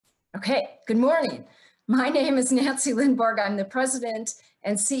Okay, good morning. My name is Nancy Lindborg. I'm the president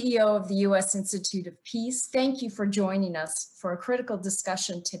and CEO of the U.S. Institute of Peace. Thank you for joining us for a critical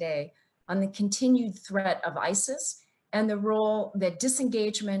discussion today on the continued threat of ISIS and the role that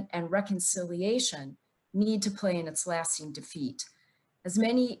disengagement and reconciliation need to play in its lasting defeat. As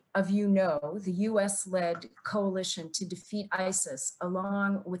many of you know, the US-led coalition to defeat ISIS,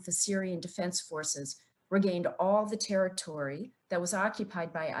 along with the Syrian Defense Forces, regained all the territory that was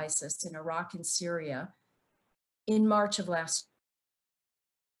occupied by ISIS in Iraq and Syria in March of last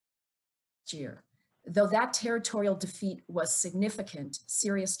year. Though that territorial defeat was significant,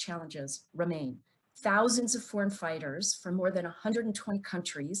 serious challenges remain. Thousands of foreign fighters from more than 120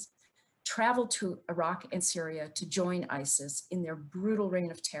 countries traveled to Iraq and Syria to join ISIS in their brutal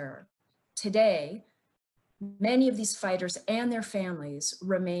reign of terror. Today, many of these fighters and their families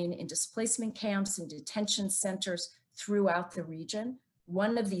remain in displacement camps and detention centers throughout the region.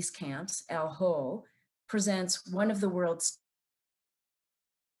 One of these camps, Al-Hol, presents one of the world's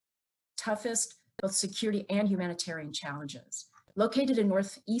toughest both security and humanitarian challenges. Located in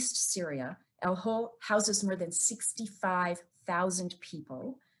northeast Syria, Al-Hol houses more than 65,000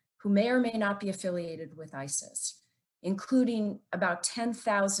 people who may or may not be affiliated with ISIS, including about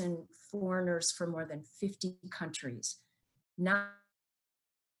 10,000 foreigners from more than 50 countries.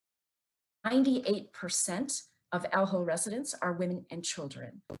 98% of Al-Hol residents are women and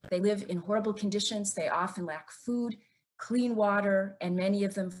children. They live in horrible conditions. They often lack food, clean water, and many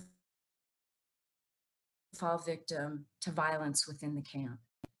of them fall victim to violence within the camp.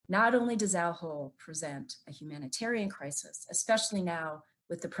 Not only does Al-Hol present a humanitarian crisis, especially now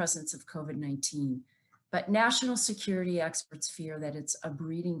with the presence of COVID-19, but national security experts fear that it's a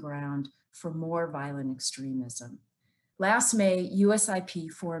breeding ground for more violent extremism. Last May,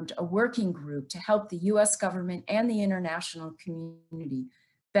 USIP formed a working group to help the US government and the international community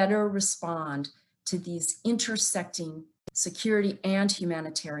better respond to these intersecting security and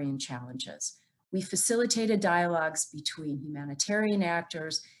humanitarian challenges. We facilitated dialogues between humanitarian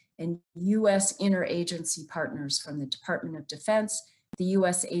actors and US interagency partners from the Department of Defense, the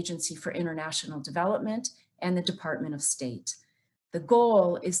US Agency for International Development, and the Department of State. The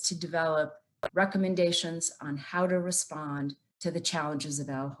goal is to develop recommendations on how to respond to the challenges of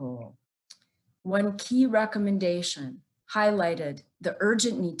Al-Hol. One key recommendation highlighted the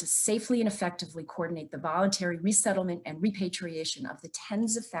urgent need to safely and effectively coordinate the voluntary resettlement and repatriation of the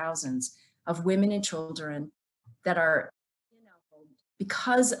tens of thousands of women and children that are in Al-Hol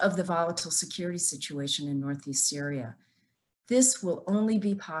because of the volatile security situation in northeast Syria. This will only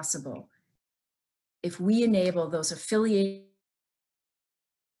be possible if we enable those affiliated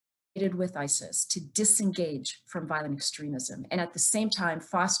with ISIS to disengage from violent extremism and at the same time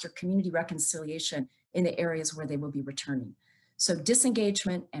foster community reconciliation in the areas where they will be returning. So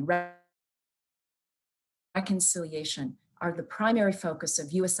disengagement and reconciliation are the primary focus of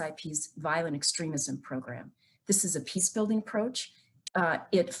USIP's violent extremism program. This is a peace-building approach.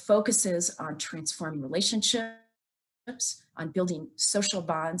 It focuses on transforming relationships, on building social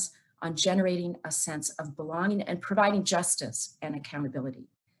bonds, on generating a sense of belonging and providing justice and accountability.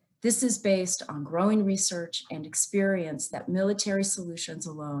 This is based on growing research and experience that military solutions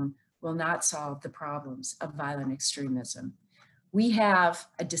alone will not solve the problems of violent extremism. We have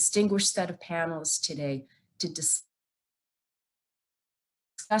a distinguished set of panelists today to discuss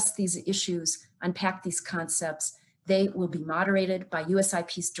these issues, unpack these concepts. They will be moderated by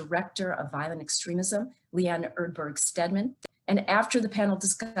USIP's Director of Violent Extremism, Leanne Erdberg-Stedman. And after the panel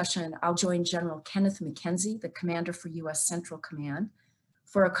discussion, I'll join General Kenneth McKenzie, the commander for US Central Command,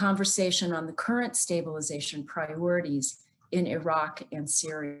 for a conversation on the current stabilization priorities in Iraq and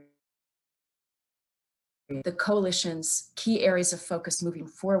Syria, the coalition's key areas of focus moving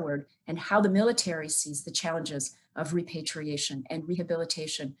forward, and how the military sees the challenges of repatriation and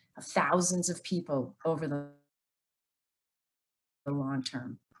rehabilitation of thousands of people over the long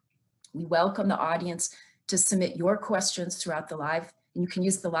term. We welcome the audience to submit your questions throughout the live, and you can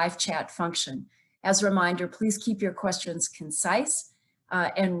use the live chat function. As a reminder, please keep your questions concise,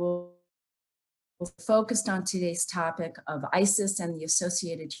 and we'll focus on today's topic of ISIS and the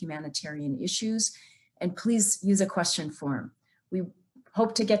associated humanitarian issues. And please use a question form. We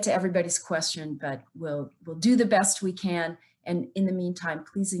hope to get to everybody's question, but we'll do the best we can. And in the meantime,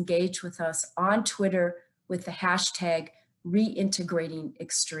 please engage with us on Twitter with the hashtag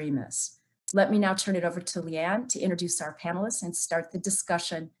reintegratingextremists. Let me now turn it over to Leanne to introduce our panelists and start the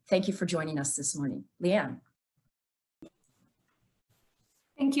discussion. Thank you for joining us this morning. Leanne.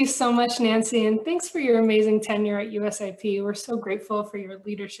 Thank you so much, Nancy, and thanks for your amazing tenure at USIP. We're so grateful for your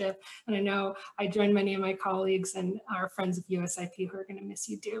leadership, and I know I join many of my colleagues and our friends of USIP who are going to miss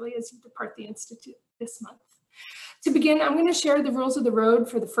you dearly as you depart the Institute this month. To begin, I'm going to share the rules of the road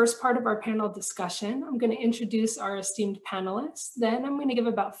for the first part of our panel discussion. I'm going to introduce our esteemed panelists. Then I'm going to give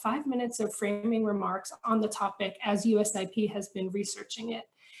about 5 minutes of framing remarks on the topic as USIP has been researching it.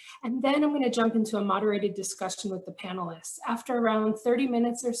 And then I'm going to jump into a moderated discussion with the panelists. After around 30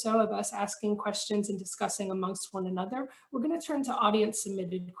 minutes or so of us asking questions and discussing amongst one another, we're going to turn to audience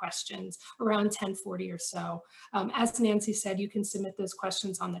submitted questions around 10:40 or so. As Nancy said, you can submit those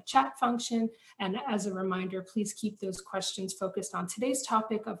questions on the chat function. And as a reminder, please keep those questions focused on today's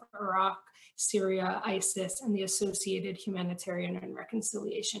topic of Iraq, Syria, ISIS, and the associated humanitarian and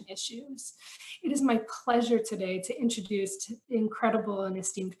reconciliation issues. It is my pleasure today to introduce incredible and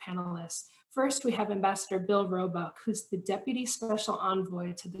esteemed panelists. First, we have Ambassador Bill Roebuck, who's the Deputy Special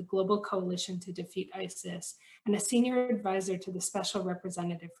Envoy to the Global Coalition to Defeat ISIS and a Senior Advisor to the Special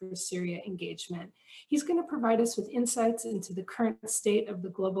Representative for Syria Engagement. He's going to provide us with insights into the current state of the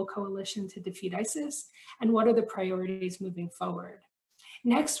Global Coalition to Defeat ISIS and what are the priorities moving forward.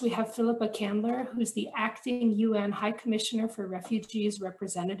 Next, we have Philippa Candler, who's the acting UN High Commissioner for Refugees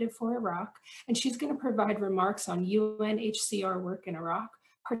representative for Iraq, and she's going to provide remarks on UNHCR work in Iraq,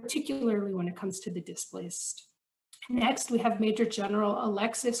 particularly when it comes to the displaced. Next, we have Major General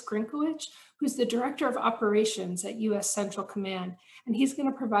Alexis Grinkowicz, who's the Director of Operations at US Central Command, and he's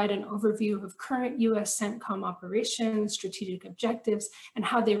going to provide an overview of current USCENTCOM operations, strategic objectives, and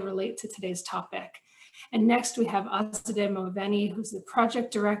how they relate to today's topic. And next we have Azadeh Moveni, who's the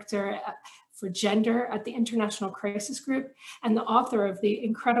project director for gender at the International Crisis Group and the author of the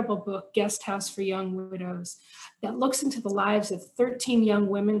incredible book, Guest House for Young Widows, that looks into the lives of 13 young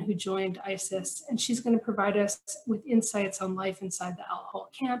women who joined ISIS. And she's going to provide us with insights on life inside the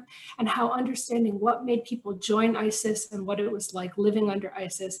Al-Hol camp and how understanding what made people join ISIS and what it was like living under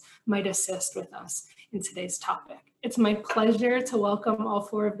ISIS might assist with us in today's topic. It's my pleasure to welcome all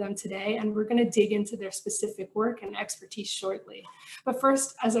 4 of them today, and we're going to dig into their specific work and expertise shortly. But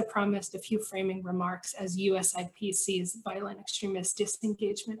first, as I promised, a few framing remarks as USIP sees violent extremist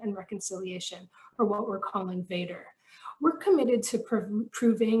disengagement and reconciliation, or what we're calling VADER. We're committed to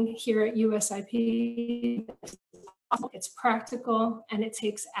proving here at USIP it's practical and it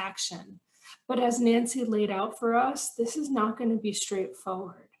takes action. But as Nancy laid out for us, this is not going to be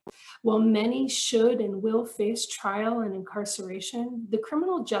straightforward. While many should and will face trial and incarceration, the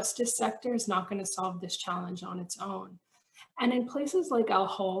criminal justice sector is not going to solve this challenge on its own. And in places like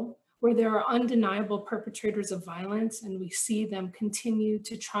Al-Hol, where there are undeniable perpetrators of violence and we see them continue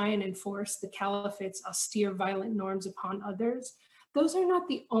to try and enforce the caliphate's austere violent norms upon others, those are not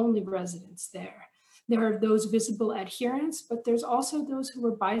the only residents there. There are those visible adherents, but there's also those who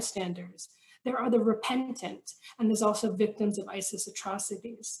were bystanders. There are the repentant, and there's also victims of ISIS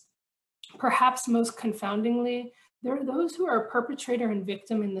atrocities. Perhaps most confoundingly, there are those who are a perpetrator and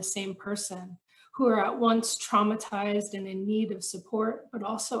victim in the same person, who are at once traumatized and in need of support, but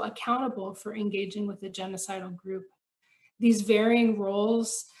also accountable for engaging with a genocidal group. These varying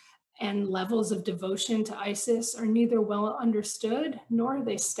roles and levels of devotion to ISIS are neither well understood, nor are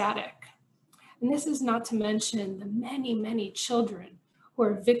they static. And this is not to mention the many, many children who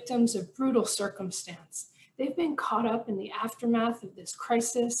are victims of brutal circumstance. They've been caught up in the aftermath of this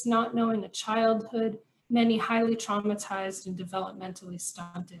crisis, not knowing a childhood, many highly traumatized and developmentally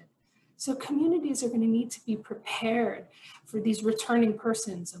stunted. So communities are going to need to be prepared for these returning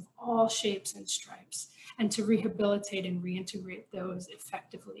persons of all shapes and stripes, and to rehabilitate and reintegrate those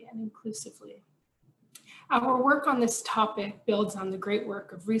effectively and inclusively. Our work on this topic builds on the great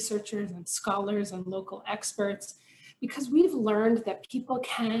work of researchers and scholars and local experts, because we've learned that people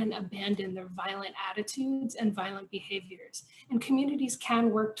can abandon their violent attitudes and violent behaviors, and communities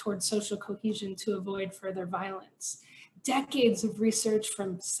can work towards social cohesion to avoid further violence. Decades of research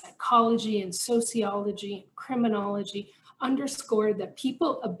from psychology and sociology and criminology underscored that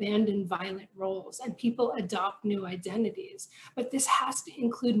people abandon violent roles and people adopt new identities. But this has to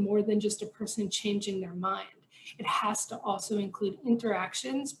include more than just a person changing their mind. It has to also include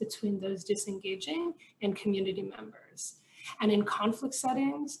interactions between those disengaging and community members. And in conflict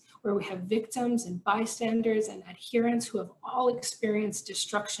settings, where we have victims and bystanders and adherents who have all experienced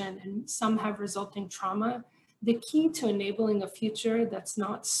destruction and some have resulting trauma, the key to enabling a future that's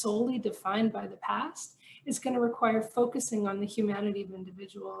not solely defined by the past is going to require focusing on the humanity of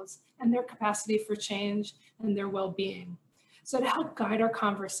individuals and their capacity for change and their well-being. So to help guide our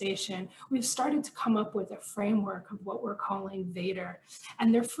conversation, we've started to come up with a framework of what we're calling VADER,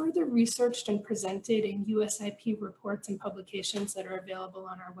 and they're further researched and presented in USIP reports and publications that are available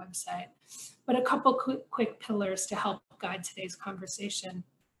on our website. But a couple quick pillars to help guide today's conversation.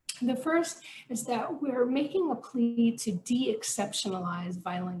 The first is that we're making a plea to de-exceptionalize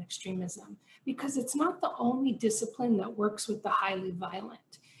violent extremism, because it's not the only discipline that works with the highly violent.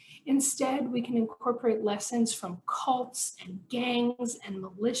 Instead, we can incorporate lessons from cults and gangs and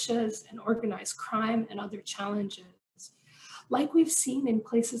militias and organized crime and other challenges. Like we've seen in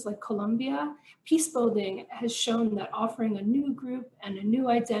places like Colombia, peace building has shown that offering a new group and a new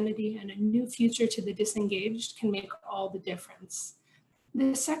identity and a new future to the disengaged can make all the difference.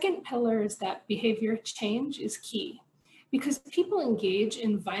 The second pillar is that behavior change is key, because people engage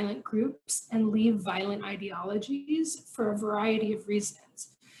in violent groups and leave violent ideologies for a variety of reasons.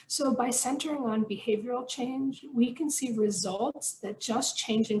 So by centering on behavioral change, we can see results that just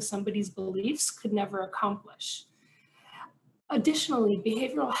changing somebody's beliefs could never accomplish. Additionally,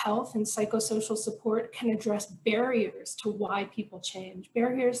 behavioral health and psychosocial support can address barriers to why people change.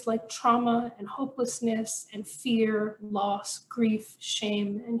 Barriers like trauma and hopelessness and fear, loss, grief,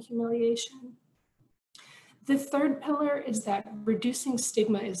 shame, and humiliation. The third pillar is that reducing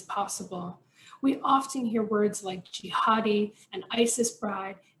stigma is possible. We often hear words like jihadi and ISIS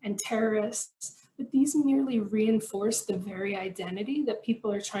bride and terrorists, but these merely reinforce the very identity that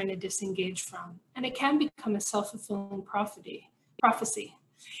people are trying to disengage from, and it can become a self-fulfilling prophecy.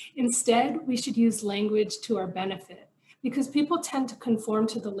 Instead, we should use language to our benefit, because people tend to conform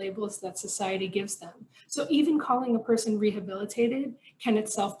to the labels that society gives them. So even calling a person rehabilitated can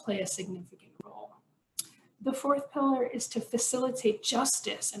itself play a significant role. The fourth pillar is to facilitate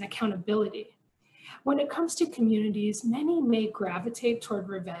justice and accountability. When it comes to communities, many may gravitate toward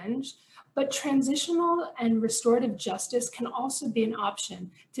revenge, but transitional and restorative justice can also be an option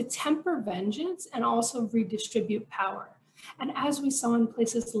to temper vengeance and also redistribute power. And as we saw in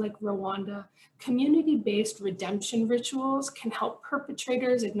places like Rwanda, community-based redemption rituals can help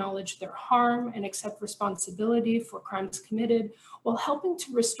perpetrators acknowledge their harm and accept responsibility for crimes committed, while helping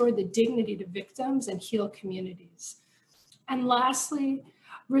to restore the dignity to victims and heal communities. And lastly,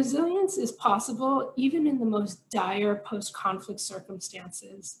 resilience is possible even in the most dire post-conflict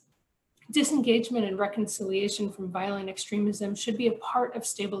circumstances. Disengagement and reconciliation from violent extremism should be a part of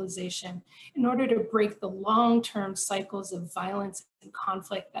stabilization in order to break the long-term cycles of violence and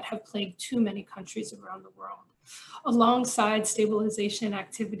conflict that have plagued too many countries around the world. Alongside stabilization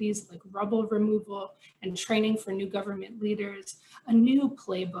activities like rubble removal and training for new government leaders, a new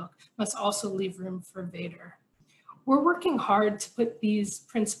playbook must also leave room for VADER. We're working hard to put these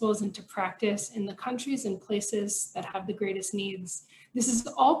principles into practice in the countries and places that have the greatest needs. This is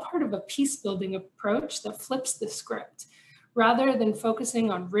all part of a peace-building approach that flips the script. Rather than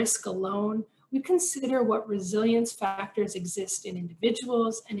focusing on risk alone, we consider what resilience factors exist in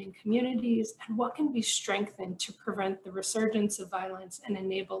individuals and in communities, and what can be strengthened to prevent the resurgence of violence and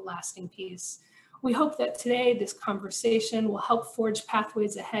enable lasting peace. We hope that today this conversation will help forge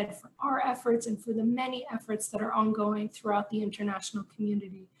pathways ahead for our efforts and for the many efforts that are ongoing throughout the international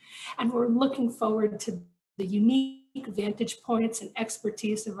community. And we're looking forward to the unique vantage points and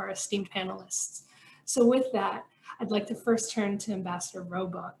expertise of our esteemed panelists. So with that, I'd like to first turn to Ambassador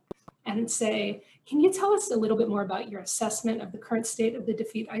Roebuck and say, can you tell us a little bit more about your assessment of the current state of the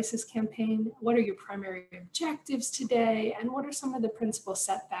Defeat ISIS campaign? What are your primary objectives today? And what are some of the principal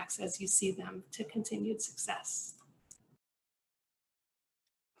setbacks as you see them to continued success?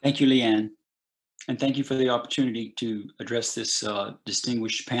 Thank you, Leanne. And thank you for the opportunity to address this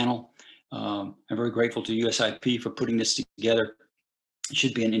distinguished panel. I'm very grateful to USIP for putting this together. It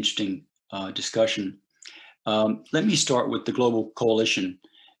should be an interesting discussion. Let me start with the Global Coalition.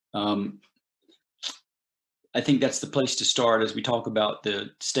 I think that's the place to start as we talk about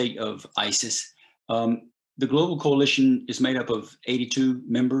the state of ISIS. The Global Coalition is made up of 82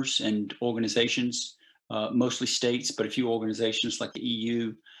 members and organizations, mostly states, but a few organizations like the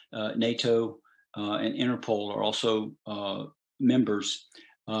EU, NATO, and Interpol are also members.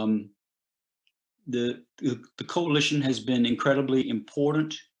 The coalition has been incredibly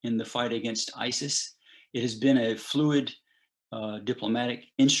important in the fight against ISIS. It has been a fluid diplomatic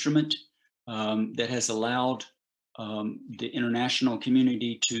instrument that has allowed the international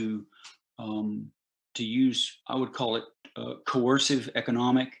community to use, I would call it, coercive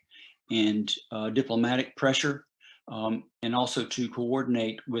economic and diplomatic pressure, and also to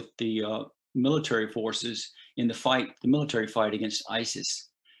coordinate with the military forces in the military fight against ISIS.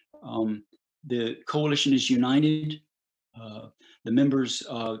 The coalition is united. The members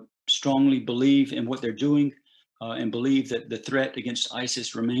strongly believe in what they're doing. and believe that the threat against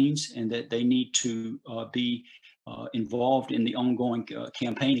ISIS remains and that they need to be involved in the ongoing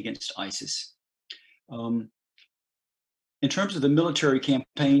campaign against ISIS. In terms of the military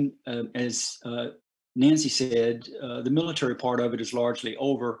campaign, as Nancy said, the military part of it is largely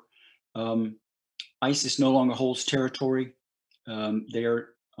over. ISIS no longer holds territory. Their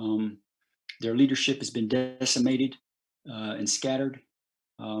leadership has been decimated and scattered.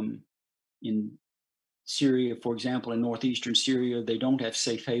 In Syria, for example, in northeastern Syria, they don't have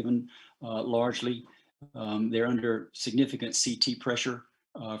safe haven largely. They're under significant CT pressure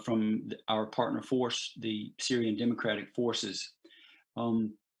from our partner force, the Syrian Democratic Forces.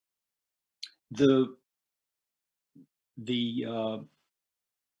 In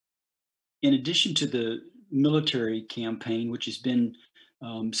addition to the military campaign, which has been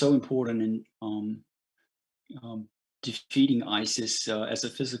so important in defeating ISIS as a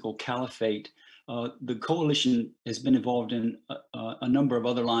physical caliphate, the coalition has been involved in a number of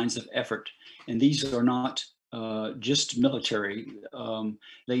other lines of effort, and these are not just military.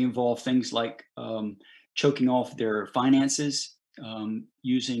 They involve things like choking off their finances,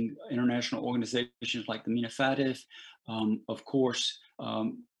 using international organizations like the Mina Fatif, of course,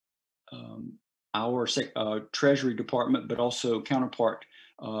 our Treasury Department, but also counterpart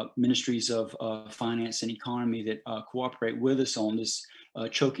ministries of finance and economy that cooperate with us on this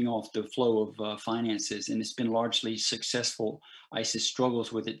choking off the flow of finances, and it's been largely successful. ISIS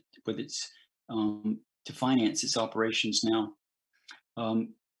struggles with its to finance its operations now.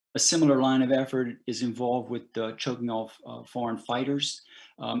 A similar line of effort is involved with choking off foreign fighters.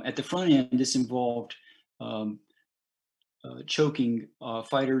 At the front end, this involved choking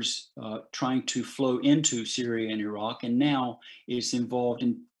fighters trying to flow into Syria and Iraq, and now it's involved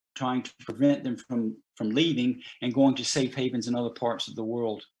in trying to prevent them from leaving and going to safe havens in other parts of the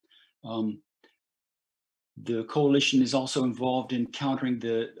world. The coalition is also involved in countering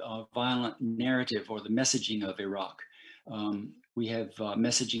the violent narrative or the messaging of Iraq. We have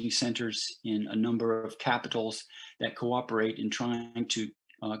messaging centers in a number of capitals that cooperate in trying to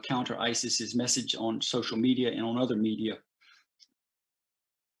counter ISIS's message on social media and on other media.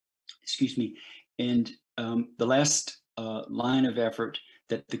 Excuse me. And the last line of effort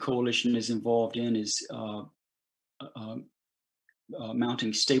that the coalition is involved in is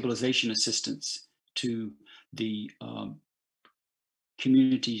mounting stabilization assistance to the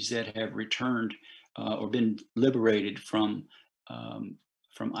communities that have returned or been liberated from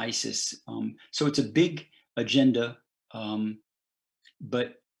ISIS. So it's a big agenda,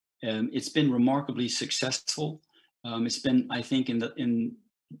 but it's been remarkably successful. It's been, I think, in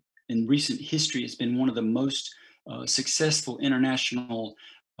recent history, it's been one of the most successful international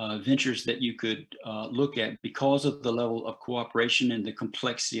ventures that you could look at because of the level of cooperation and the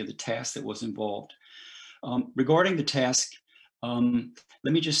complexity of the task that was involved. Regarding the task,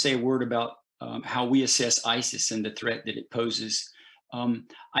 let me just say a word about how we assess ISIS and the threat that it poses.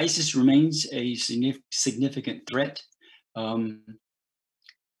 ISIS remains a significant threat, and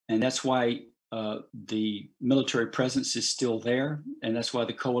that's why the military presence is still there, and that's why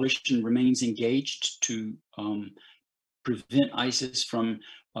the coalition remains engaged to prevent ISIS from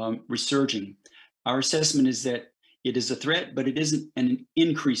resurging. Our assessment is that it is a threat, but it isn't an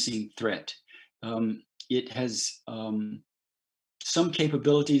increasing threat. It has some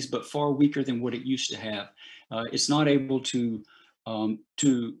capabilities, but far weaker than what it used to have. It's not able to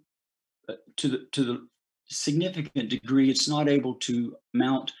the significant degree, it's not able to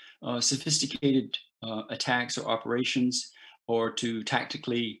mount sophisticated attacks or operations, or to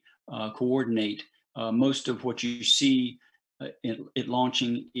tactically coordinate. Most of what you see it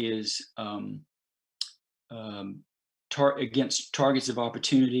launching is against targets of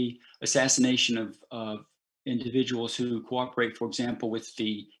opportunity, assassination of individuals who cooperate, for example, with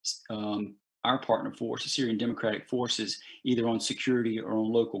the our partner force, the Syrian Democratic Forces, either on security or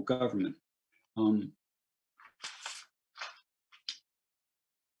on local government.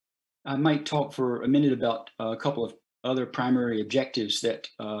 I might talk for a minute about a couple of other primary objectives that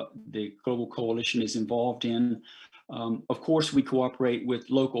the Global Coalition is involved in. Of course, we cooperate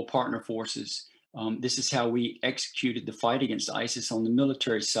with local partner forces. This is how we executed the fight against ISIS on the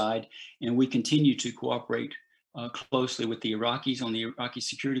military side, and we continue to cooperate closely with the Iraqis on the Iraqi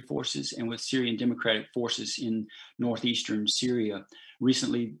security forces and with Syrian Democratic Forces in northeastern Syria.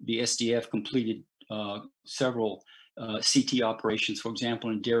 Recently, the SDF completed several CT operations, for example,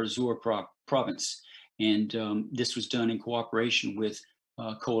 in Deir ez-Zor province, and this was done in cooperation with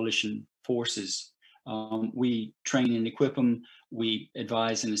coalition forces. We train and equip them, we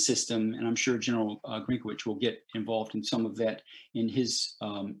advise and assist them, and I'm sure General Grinkowicz will get involved in some of that in his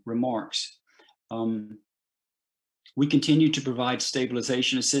remarks. We continue to provide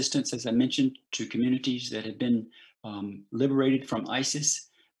stabilization assistance, as I mentioned, to communities that have been liberated from ISIS.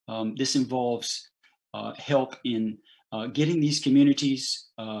 This involves help in getting these communities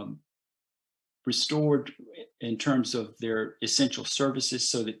restored in terms of their essential services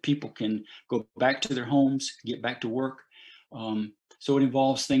so that people can go back to their homes, get back to work. So it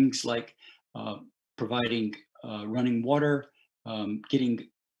involves things like providing running water, getting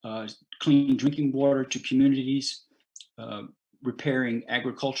clean drinking water to communities, repairing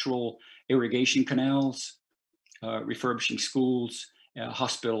agricultural irrigation canals, refurbishing schools,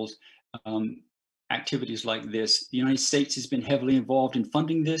 hospitals, activities like this. The United States has been heavily involved in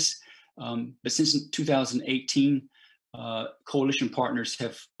funding this, but since 2018, coalition partners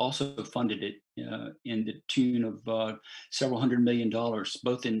have also funded it in the tune of several $100 million,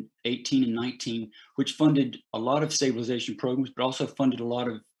 both in 18 and 19, which funded a lot of stabilization programs, but also funded a lot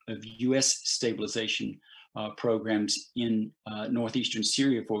of US stabilization programs in northeastern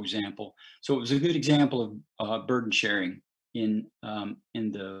Syria, for example. So it was a good example of burden sharing in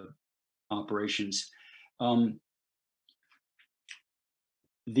the operations.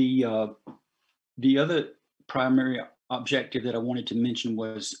 The other primary objective that I wanted to mention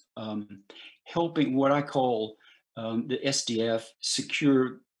was helping what I call the SDF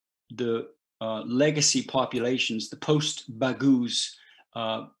secure the legacy populations, the post-Baghouz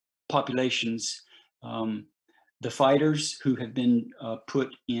populations, the fighters who have been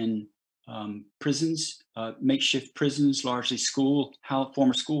put in prisons, makeshift prisons, largely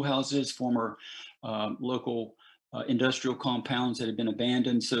former schoolhouses, former local industrial compounds that have been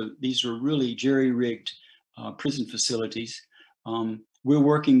abandoned. So these are really jerry-rigged prison facilities. We're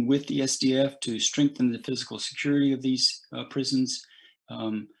working with the SDF to strengthen the physical security of these prisons,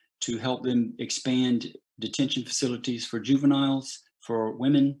 to help them expand detention facilities for juveniles, for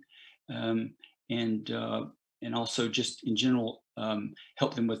women, and also just in general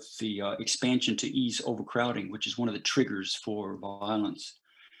help them with the expansion to ease overcrowding, which is one of the triggers for violence.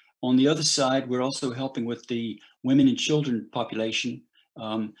 On the other side, we're also helping with the women and children population.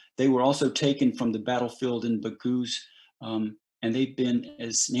 They were also taken from the battlefield in Baghouz, and they've been,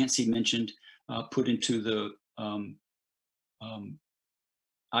 as Nancy mentioned, put into the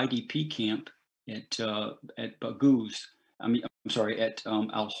IDP camp at Baghouz. At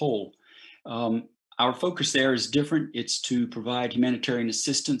Al-Hol. Our focus there is different. It's to provide humanitarian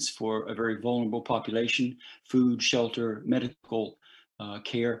assistance for a very vulnerable population, food, shelter, medical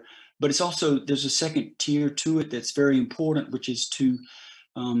care. But it's also, there's a second tier to it that's very important, which is to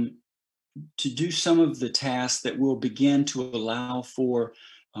do some of the tasks that will begin to allow for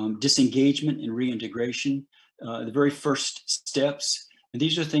disengagement and reintegration, the very first steps. And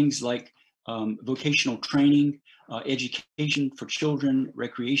these are things like vocational training, education for children,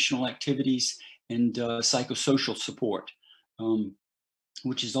 recreational activities, and psychosocial support,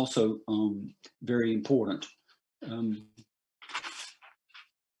 which is also very important.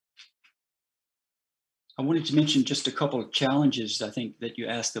 I wanted to mention just a couple of challenges, I think, that you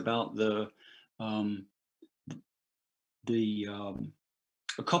asked about. A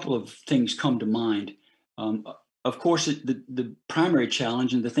couple of things come to mind. Of course, the primary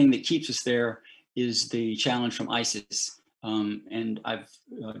challenge and the thing that keeps us there is the challenge from ISIS. And I've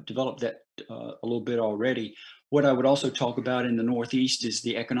developed that a little bit already. What I would also talk about in the Northeast is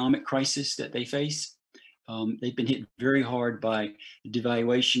the economic crisis that they face. They've been hit very hard by the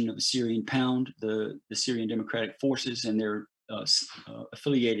devaluation of the Syrian pound, the Syrian Democratic Forces and their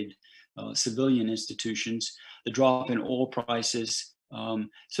affiliated civilian institutions, the drop in oil prices.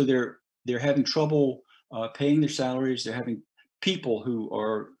 So they're having trouble paying their salaries. They're having people who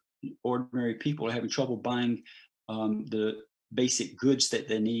are ordinary people are having trouble buying the basic goods that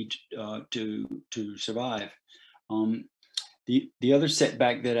they need to survive. The other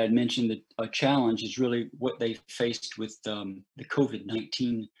setback that I'd mentioned, a challenge, is really what they faced with the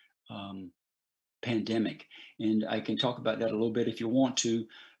COVID-19 pandemic. And I can talk about that a little bit if you want to,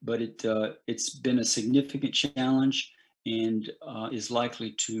 but it's been a significant challenge and is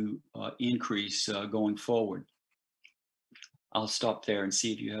likely to increase going forward. I'll stop there and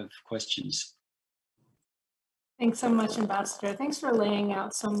see if you have questions. Thanks so much, Ambassador. Thanks for laying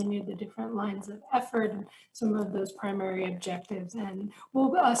out so many of the different lines of effort and some of those primary objectives. And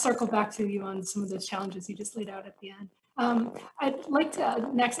we'll circle back to you on some of those challenges you just laid out at the end. I'd like to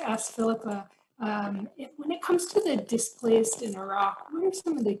next ask Philippa, when it comes to the displaced in Iraq, what are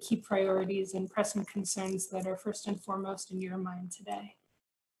some of the key priorities and pressing concerns that are first and foremost in your mind today?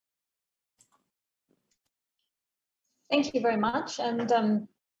 Thank you very much. And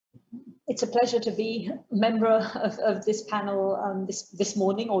it's a pleasure to be a member of this panel this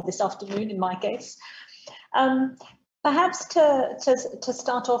morning, or this afternoon in my case. Perhaps to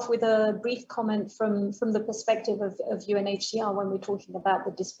start off with a brief comment from the perspective of UNHCR when we're talking about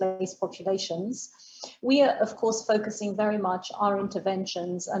the displaced populations. We are, of course, focusing very much our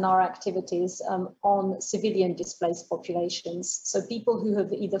interventions and our activities on civilian displaced populations. So people who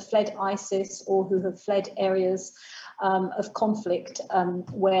have either fled ISIS or who have fled areas of conflict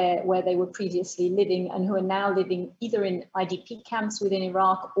where they were previously living and who are now living either in IDP camps within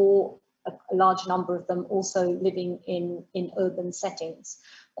Iraq or a large number of them also living in urban settings.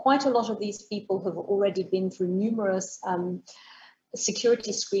 Quite a lot of these people have already been through numerous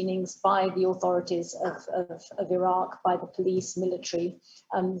security screenings by the authorities of Iraq, by the police, military,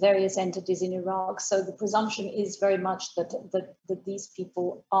 various entities in Iraq. So the presumption is very much that these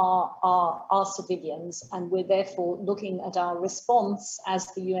people are civilians, and we're therefore looking at our response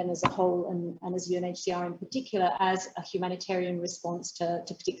as the UN as a whole and as UNHCR in particular as a humanitarian response to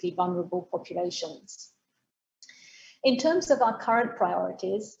particularly vulnerable populations. In terms of our current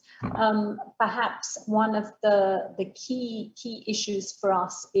priorities, perhaps one of the key issues for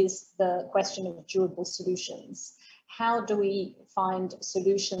us is the question of durable solutions. How do we find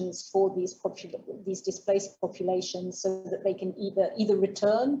solutions for these displaced populations so that they can either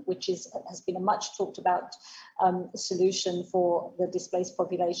return, which has been a much talked about solution for the displaced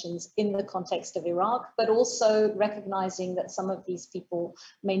populations in the context of Iraq, but also recognizing that some of these people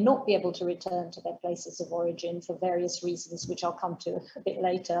may not be able to return to their places of origin for various reasons, which I'll come to a bit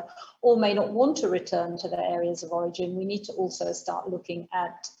later, or may not want to return to their areas of origin. We need to also start looking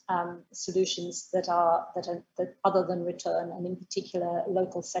at solutions that other than return, and in particular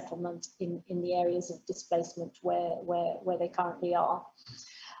local settlement in the areas of displacement where they currently are.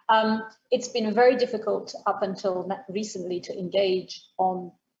 It's been very difficult up until recently to engage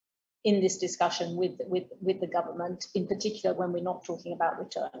in this discussion with the government, in particular when we're not talking about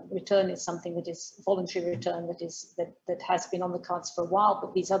return. Return is something that is voluntary return that has been on the cards for a while,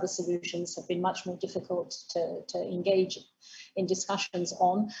 but these other solutions have been much more difficult to engage in discussions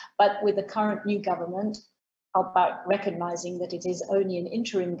on. But with the current new government, about recognizing that it is only an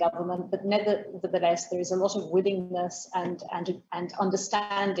interim government, but nevertheless, there is a lot of willingness and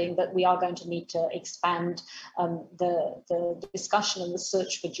understanding that we are going to need to expand the discussion and the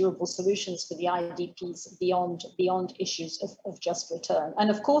search for durable solutions for the IDPs beyond issues of just return. And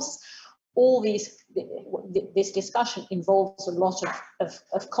of course, all this discussion involves a lot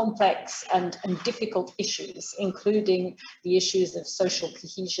of complex and difficult issues, including the issues of social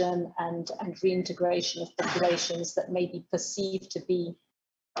cohesion and reintegration of populations that may be perceived to be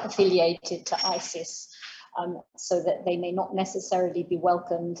affiliated to ISIS, so that they may not necessarily be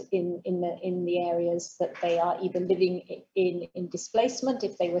welcomed in the areas that they are either living in displacement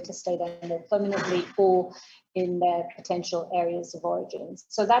if they were to stay there more permanently, or in their potential areas of origin.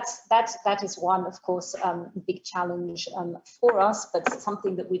 So that is one, of course, big challenge for us, but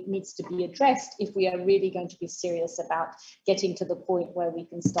something that needs to be addressed if we are really going to be serious about getting to the point where we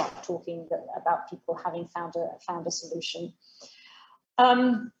can start talking about people having found a solution.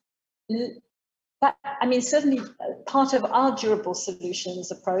 Certainly part of our durable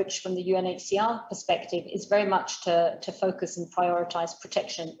solutions approach from the UNHCR perspective is very much to focus and prioritize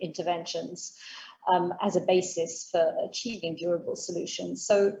protection interventions as a basis for achieving durable solutions.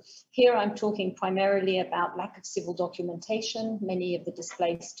 So here I'm talking primarily about lack of civil documentation. Many of the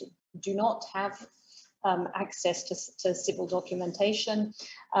displaced do not have access to civil documentation.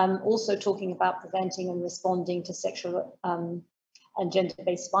 Also talking about preventing and responding to sexual and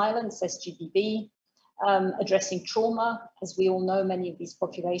gender-based violence, SGBV, addressing trauma. As we all know, many of these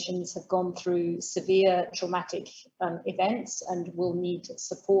populations have gone through severe traumatic events and will need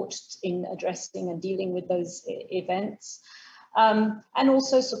support in addressing and dealing with those events. And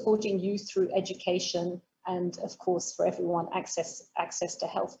also supporting youth through education and, of course, for everyone, access to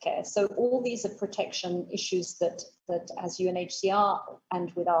healthcare. So all these are protection issues that as UNHCR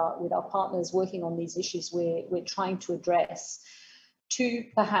and with our partners working on these issues, we're trying to address, to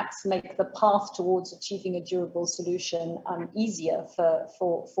perhaps make the path towards achieving a durable solution easier for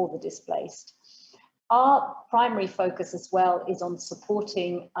the displaced. Our primary focus as well is on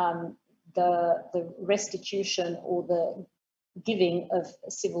supporting the restitution or the giving of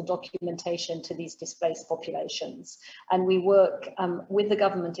civil documentation to these displaced populations. And we work with the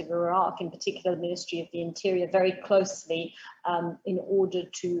government of Iraq, in particular the Ministry of the Interior, very closely in order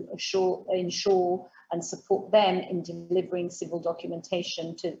to ensure and support them in delivering civil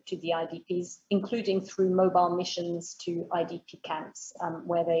documentation to the IDPs, including through mobile missions to IDP camps,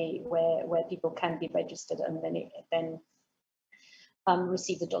 where people can be registered and then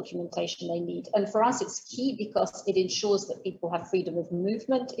receive the documentation they need. And for us, it's key because it ensures that people have freedom of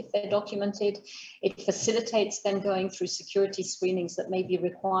movement if they're documented. It facilitates them going through security screenings that may be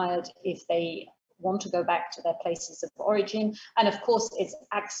required if they want to go back to their places of origin. And of course,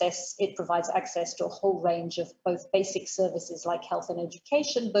 it provides access to a whole range of both basic services like health and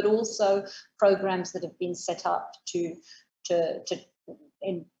education, but also programs that have been set up to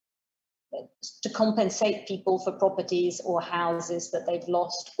compensate people for properties or houses that they've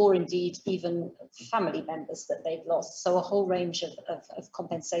lost, or indeed even family members that they've lost. So a whole range of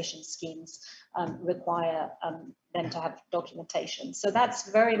compensation schemes require them to have documentation. So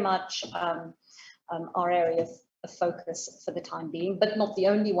that's very much our area of focus for the time being, but not the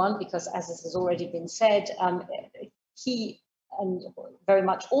only one, because as this has already been said, key and very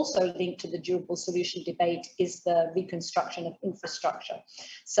much also linked to the durable solution debate is the reconstruction of infrastructure.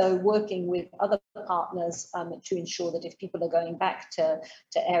 So working with other partners to ensure that if people are going back to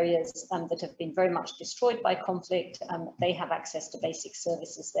areas that have been very much destroyed by conflict, they have access to basic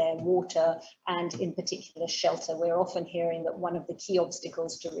services there, water, and in particular shelter. We're often hearing that one of the key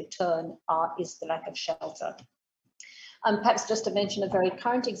obstacles to return is the lack of shelter. Perhaps just to mention a very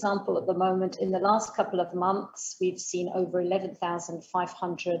current example at the moment, in the last couple of months, we've seen over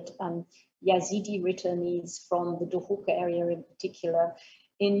 11,500 Yazidi returnees from the Dohuka area in particular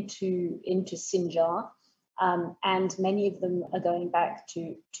into Sinjar. And many of them are going back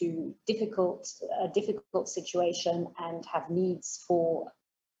to a difficult situation and have needs for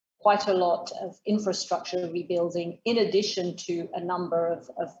quite a lot of infrastructure rebuilding, in addition to a number of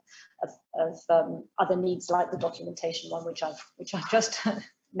other needs like the documentation one, which I've just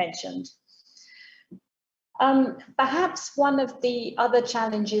mentioned. Perhaps one of the other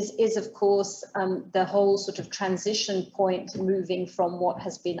challenges is, of course, the whole sort of transition point, moving from what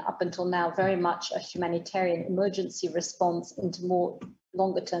has been up until now very much a humanitarian emergency response into more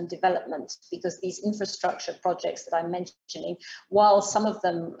longer term development, because these infrastructure projects that I'm mentioning, while some of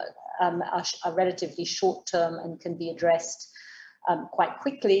them are relatively short term and can be addressed quite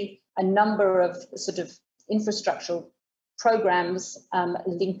quickly, a number of sort of infrastructural programs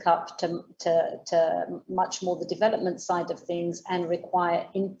link up to much more the development side of things and require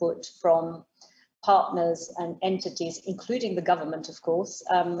input from partners and entities, including the government, of course,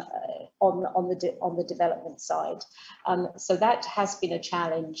 on the development side. So that has been a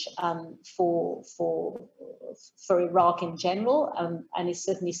challenge for Iraq in general, and is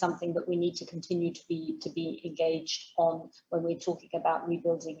certainly something that we need to continue to be engaged on when we're talking about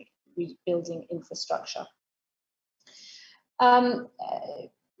rebuilding infrastructure.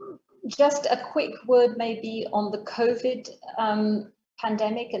 Just a quick word maybe on the COVID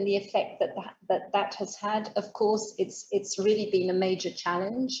pandemic and the effect that has had. Of course, it's really been a major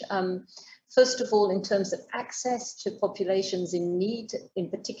challenge. First of all, in terms of access to populations in need, in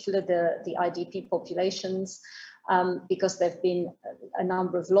particular the IDP populations, because there have been a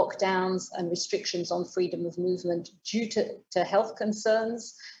number of lockdowns and restrictions on freedom of movement due to health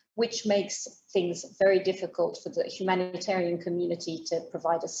concerns, which makes things very difficult for the humanitarian community to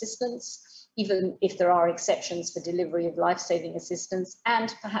provide assistance, even if there are exceptions for delivery of life-saving assistance.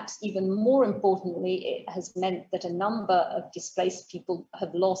 And perhaps even more importantly, it has meant that a number of displaced people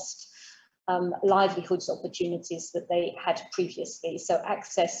have lost livelihoods opportunities that they had previously. So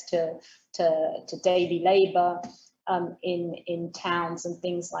access to daily labor in towns and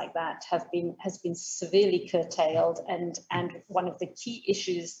things like that has been severely curtailed, and one of the key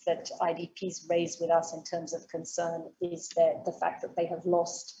issues that IDPs raise with us in terms of concern is the fact that they have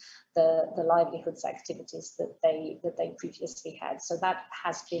lost the livelihoods activities that they previously had. So that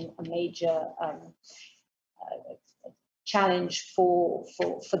has been a major challenge for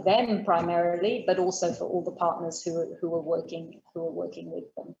them primarily, but also for all the partners who are working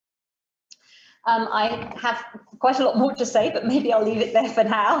with them. I have quite a lot more to say, but maybe I'll leave it there for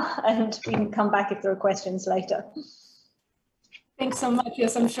now, and we can come back if there are questions later. Thanks so much.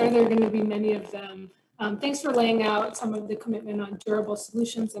 Yes, I'm sure there are going to be many of them. Thanks for laying out some of the commitment on durable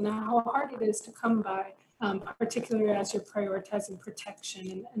solutions and how hard it is to come by, particularly as you're prioritizing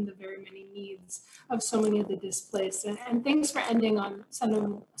protection and the very many needs of so many of the displaced. And thanks for ending on some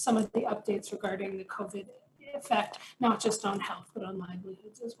of the updates regarding the COVID effect, not just on health, but on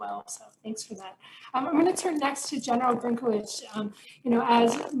livelihoods as well. So thanks for that. I'm going to turn next to General Brinkowicz.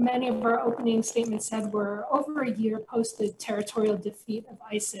 As many of our opening statements said, we're over a year post the territorial defeat of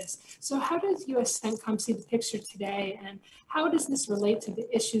ISIS. So how does USCENTCOM see the picture today, and how does this relate to the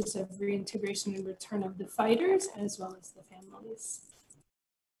issues of reintegration and return of the fighters, as well as the families?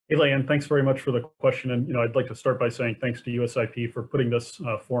 Hey, Leanne, thanks very much for the question. And, I'd like to start by saying thanks to USIP for putting this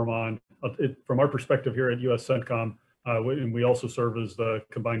forum on. From our perspective here at USCENTCOM, and we also serve as the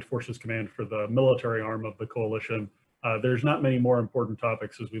Combined Forces Command for the military arm of the coalition. There's not many more important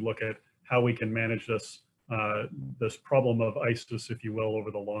topics as we look at how we can manage this problem of ISIS, if you will,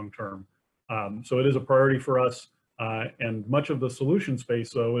 over the long term. So it is a priority for us. And much of the solution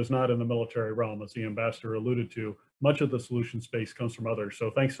space, though, is not in the military realm, as the ambassador alluded to. Much of the solution space comes from others.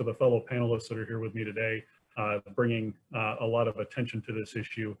 So thanks to the fellow panelists that are here with me today, bringing a lot of attention to this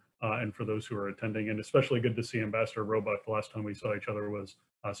issue, and for those who are attending, and especially good to see Ambassador Roebuck. The last time we saw each other was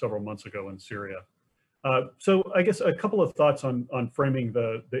several months ago in Syria. So I guess a couple of thoughts on framing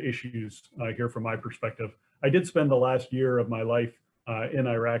the issues here from my perspective. I did spend the last year of my life in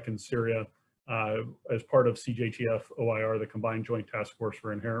Iraq and Syria as part of CJTF OIR, the Combined Joint Task Force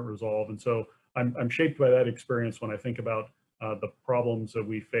for Inherent Resolve. And so I'm shaped by that experience when I think about the problems that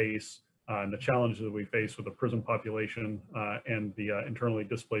we face and the challenges that we face with the prison population and the internally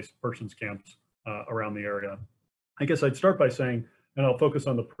displaced persons camps around the area. I guess I'd start by saying, and I'll focus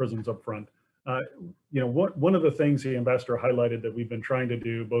on the prisons up front. One of the things the ambassador highlighted that we've been trying to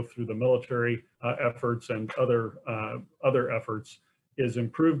do both through the military efforts and other efforts is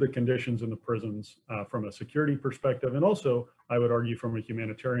improve the conditions in the prisons from a security perspective, and also, I would argue, from a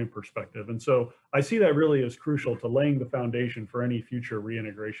humanitarian perspective. And so I see that really as crucial to laying the foundation for any future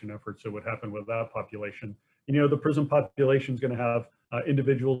reintegration efforts that would happen with that population. The prison population is going to have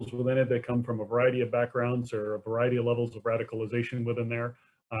individuals within it that come from a variety of backgrounds or a variety of levels of radicalization within there.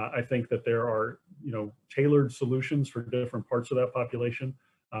 I think that there are, tailored solutions for different parts of that population,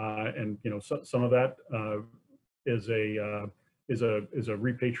 and some of that is a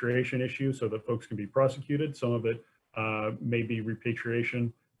repatriation issue so that folks can be prosecuted. Some of it may be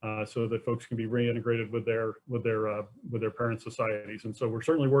repatriation so that folks can be reintegrated with their parent societies. And so we're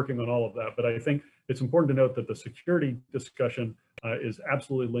certainly working on all of that. But I think it's important to note that the security discussion is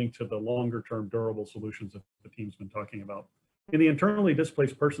absolutely linked to the longer term durable solutions that the team's been talking about. In the internally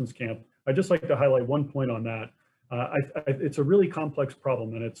displaced persons camp, I'd just like to highlight one point on that. It's a really complex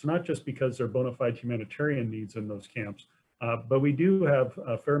problem, and it's not just because there are bona fide humanitarian needs in those camps, but we do have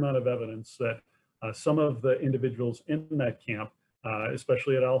a fair amount of evidence that some of the individuals in that camp,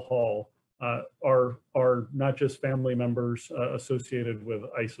 especially at Al-Hol, are not just family members associated with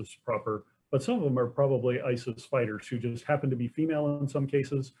ISIS proper, but some of them are probably ISIS fighters who just happen to be female in some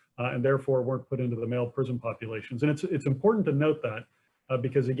cases, and therefore weren't put into the male prison populations. And it's important to note that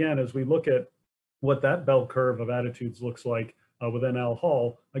because, again, as we look at what that bell curve of attitudes looks like within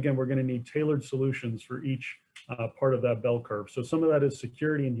Al-Hol, again, we're going to need tailored solutions for each part of that bell curve. So some of that is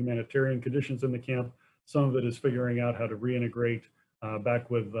security and humanitarian conditions in the camp. Some of it is figuring out how to reintegrate back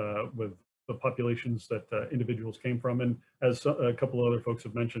with the populations that individuals came from. And as a couple of other folks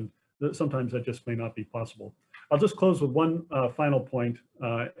have mentioned, sometimes that just may not be possible. I'll just close with one final point,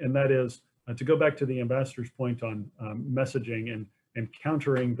 and that is to go back to the ambassador's point on messaging and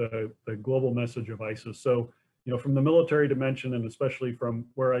countering the global message of ISIS. So, from the military dimension, and especially from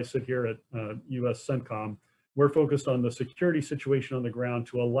where I sit here at USCENTCOM, we're focused on the security situation on the ground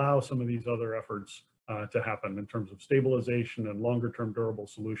to allow some of these other efforts to happen in terms of stabilization and longer term durable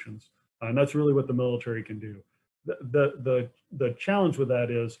solutions. And that's really what the military can do. The challenge with that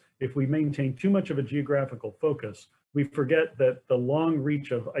is if we maintain too much of a geographical focus, we forget that the long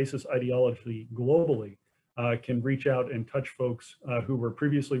reach of ISIS ideology globally can reach out and touch folks who were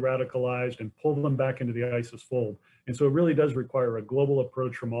previously radicalized and pull them back into the ISIS fold. And so it really does require a global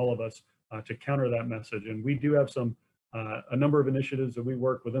approach from all of us to counter that message. And we do have a number of initiatives that we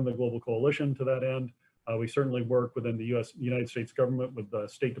work within the global coalition to that end. We certainly work within the United States government with the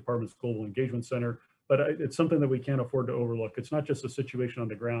State Department's Global Engagement Center. But it's something that we can't afford to overlook. It's not just the situation on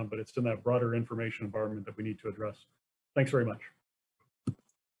the ground, but it's in that broader information environment that we need to address. Thanks very much.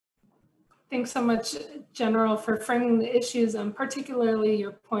 Thanks so much, General, for framing the issues, and particularly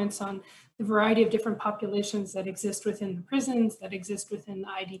your points on the variety of different populations that exist within the prisons, that exist within the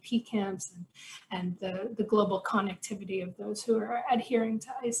IDP camps, and the global connectivity of those who are adhering to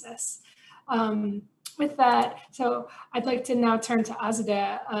ISIS. With that, so I'd like to now turn to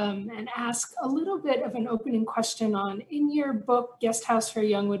Azadeh and ask a little bit of an opening question on, in your book, Guest House for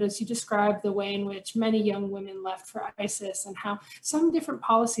Young Widows, you describe the way in which many young women left for ISIS and how some different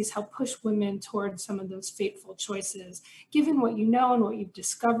policies help push women towards some of those fateful choices. Given what you know and what you've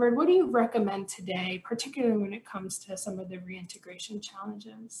discovered, what do you recommend today, particularly when it comes to some of the reintegration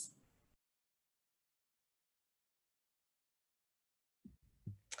challenges?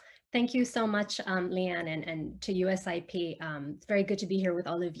 Thank you so much, Leanne, and to USIP. It's very good to be here with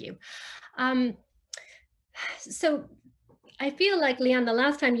all of you. So I feel like, Leanne, the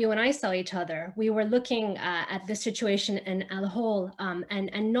last time you and I saw each other, we were looking at the situation in Al Hol,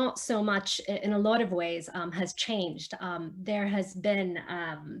 and not so much in a lot of ways has changed. There has been,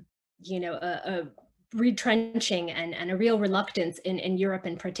 you know, a retrenching and a real reluctance in Europe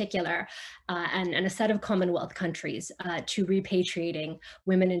in particular, and a set of Commonwealth countries to repatriating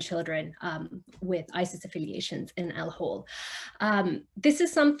women and children with ISIS affiliations in Al Hol. This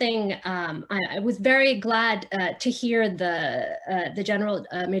is something I was very glad to hear the general,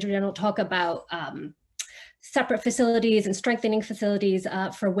 Major General talk about separate facilities and strengthening facilities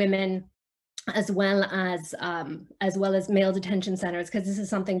for women, as well as male detention centers, because this is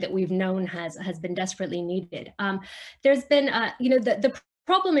something that we've known has been desperately needed. There's been, you know, the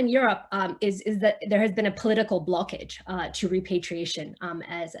problem in Europe is that there has been a political blockage to repatriation,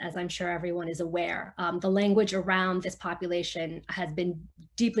 as I'm sure everyone is aware. The language around this population has been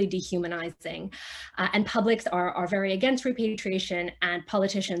deeply dehumanizing, and publics are very against repatriation, and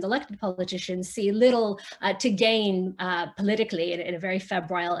politicians, elected politicians, see little to gain politically in a very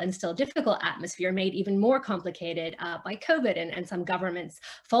febrile and still difficult atmosphere, made even more complicated by COVID and some governments'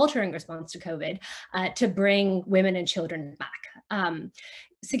 faltering response to COVID, to bring women and children back.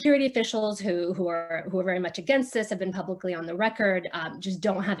 Security officials who are very much against this have been publicly on the record, just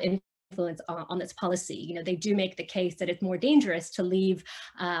don't have influence on this policy. You know, they do make the case that it's more dangerous to leave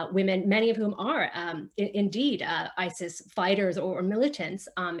women, many of whom are indeed ISIS fighters or militants,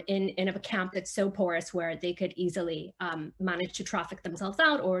 in a camp that's so porous where they could easily manage to traffic themselves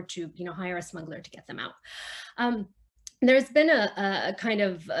out, or to, you know, hire a smuggler to get them out. There's been a kind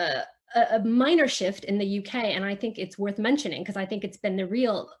of a minor shift in the UK, and I think it's worth mentioning because I think it's been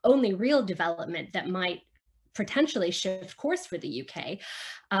the only real development that might potentially shift course for the UK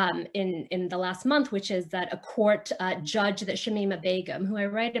in the last month, which is that a court judge, that Shamima Begum, who I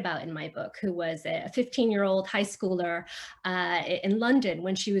write about in my book, who was a 15-year-old high schooler in London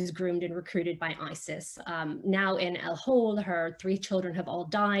when she was groomed and recruited by ISIS. Now in Al Hol, her 3 children have all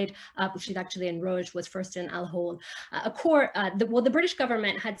died. She's actually in Roj, was first in Al Hol. A court, the British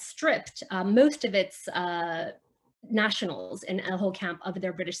government had stripped most of its nationals in Al Hol camp of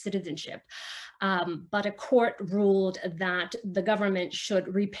their British citizenship. But a court ruled that the government should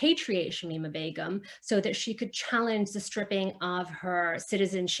repatriate Shamima Begum so that she could challenge the stripping of her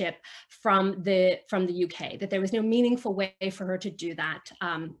citizenship from the UK, that there was no meaningful way for her to do that.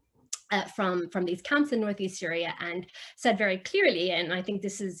 From these camps in Northeast Syria, and said very clearly, and I think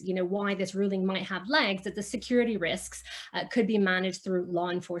this is, you know, why this ruling might have legs, that the security risks could be managed through law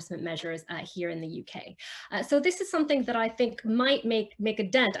enforcement measures here in the UK. So this is something that I think might make a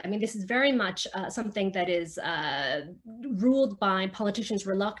dent. I mean, this is very much something that is ruled by politicians'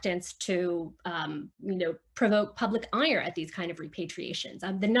 reluctance to, you know, provoke public ire at these kind of repatriations.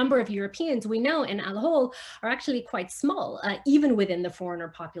 The number of Europeans we know in Al Hol are actually quite small, even within the foreigner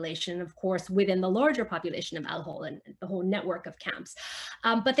population, of course, within the larger population of Al Hol and the whole network of camps.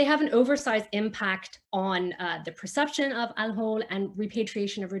 But they have an oversized impact on the perception of Al Hol and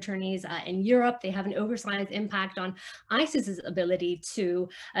repatriation of returnees in Europe. They have an oversized impact on ISIS's ability to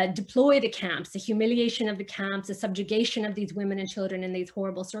deploy the camps, the humiliation of the camps, the subjugation of these women and children in these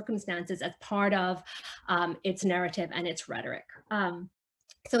horrible circumstances as part of its narrative and its rhetoric.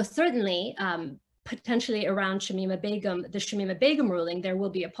 So certainly, potentially around Shamima Begum, the Shamima Begum ruling, there will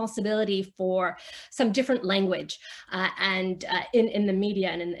be a possibility for some different language and in the media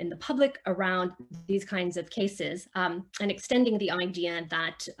and in the public around these kinds of cases, and extending the idea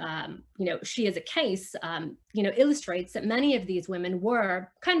that, you know, she is a case, you know, illustrates that many of these women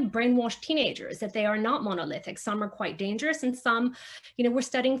were kind of brainwashed teenagers, that they are not monolithic. Some are quite dangerous, and some, you know, were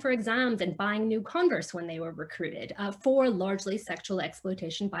studying for exams and buying new Converse when they were recruited for largely sexual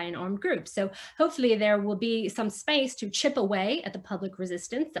exploitation by an armed group. So hopefully there will be some space to chip away at the public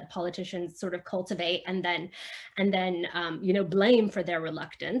resistance that politicians sort of cultivate and then you know, blame for their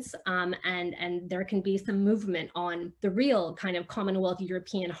reluctance, and there can be some movement on the real kind of Commonwealth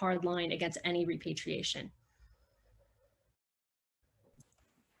European hard line against any repatriation.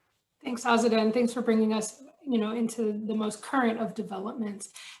 Thanks, Azadeh, and thanks for bringing us, you know, into the most current of developments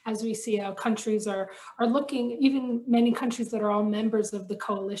as we see how countries are looking, even many countries that are all members of the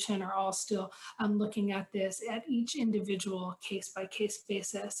coalition are all still looking at this at each individual case-by-case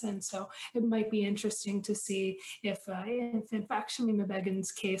basis. And so it might be interesting to see if in fact Shamima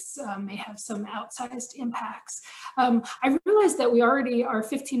Begum's case may have some outsized impacts. I realize that we already are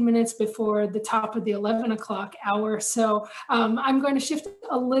 15 minutes before the top of the 11 o'clock hour. So I'm going to shift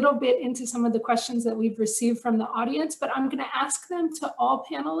a little bit into some of the questions that we've received from the audience, but I'm going to ask them to all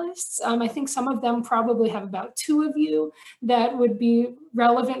panelists. I think some of them probably have about 2 of you that would be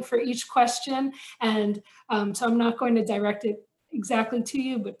relevant for each question. And so I'm not going to direct it exactly to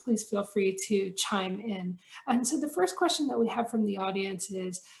you, but please feel free to chime in. And so the first question that we have from the audience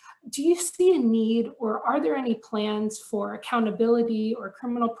is, do you see a need, or are there any plans for accountability or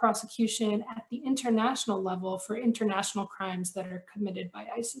criminal prosecution at the international level for international crimes that are committed by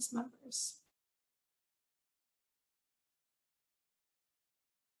ISIS members?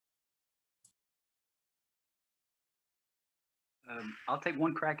 I'll take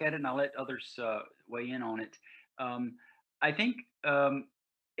one crack at it and I'll let others weigh in on it. I think,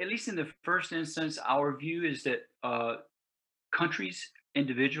 at least in the first instance, our view is that countries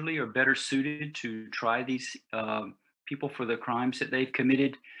individually are better suited to try these people for the crimes that they've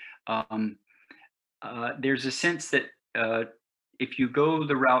committed. There's a sense that if you go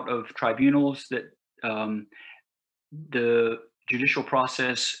the route of tribunals, that the judicial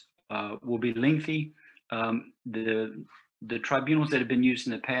process will be lengthy. The tribunals that have been used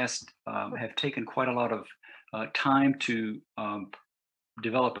in the past have taken quite a lot of time to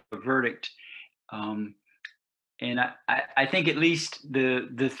develop a verdict. And I think at least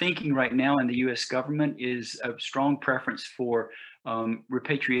the thinking right now in the U.S. government is a strong preference for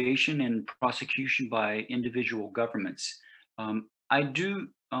repatriation and prosecution by individual governments. I do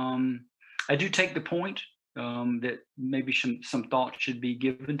take the point that maybe some thought should be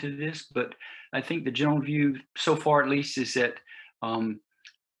given to this, but I think the general view, so far at least, is that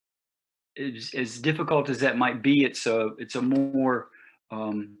as difficult as that might be, it's a more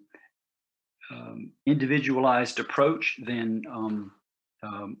individualized approach than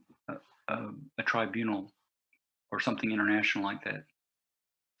a tribunal or something international like that.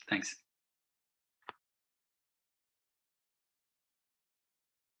 Thanks.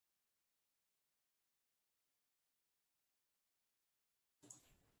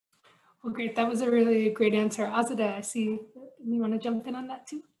 Well, great. That was a really great answer. Azadeh, I see you want to jump in on that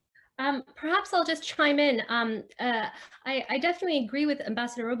too? Perhaps I'll just chime in. I definitely agree with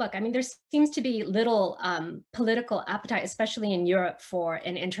Ambassador Roebuck. I mean, there seems to be little political appetite, especially in Europe, for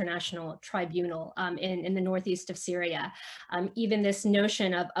an international tribunal in the northeast of Syria. Even this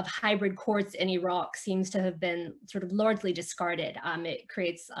notion of hybrid courts in Iraq seems to have been sort of largely discarded. It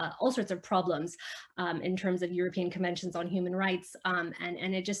creates all sorts of problems in terms of European conventions on human rights. And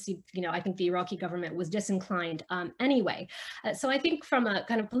it just, I think the Iraqi government was disinclined anyway. So I think from a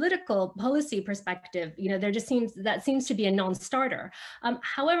kind of political policy perspective, there just seems to be a non-starter.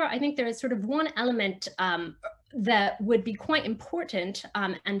 However, I think there is sort of one element that would be quite important,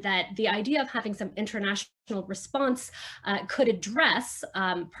 and that the idea of having some international response could address,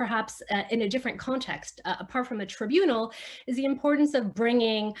 perhaps in a different context, apart from a tribunal, is the importance of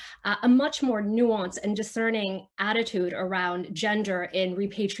bringing a much more nuanced and discerning attitude around gender in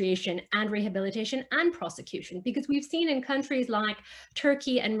repatriation and rehabilitation and prosecution. Because we've seen in countries like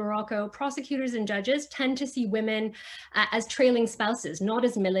Turkey and Morocco, prosecutors and judges tend to see women as trailing spouses, not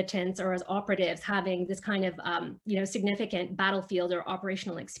as militants or as operatives having this kind of significant battlefield or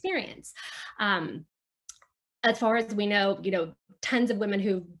operational experience. As far as we know, tens of women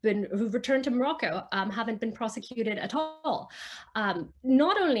who've returned to Morocco haven't been prosecuted at all.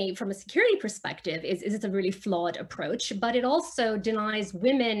 Not only from a security perspective is it a really flawed approach, but it also denies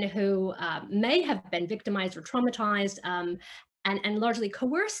women who may have been victimized or traumatized and largely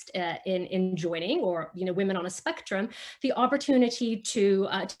coerced in joining, or women on a spectrum, the opportunity to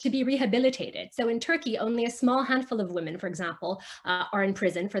be rehabilitated. So in Turkey, only a small handful of women, for example, are in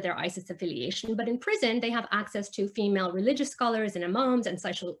prison for their ISIS affiliation. But in prison, they have access to female religious scholars and imams and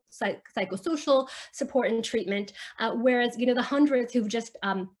psychosocial support and treatment. Whereas the hundreds who've just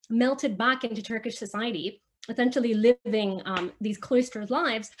melted back into Turkish society, essentially living these cloistered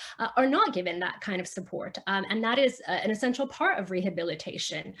lives, are not given that kind of support. And that is an essential part of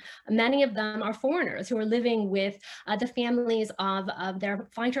rehabilitation. Many of them are foreigners who are living with the families of their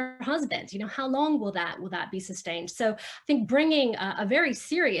fighter husbands. How long will that be sustained? So I think bringing a very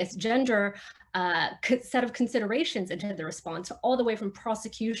serious gender set of considerations into the response, all the way from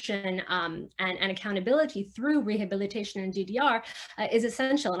prosecution and accountability through rehabilitation and DDR is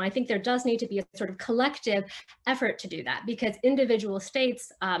essential. And I think there does need to be a sort of collective effort to do that, because individual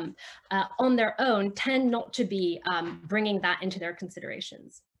states on their own tend not to be bringing that into their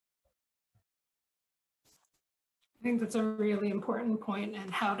considerations. I think that's a really important point,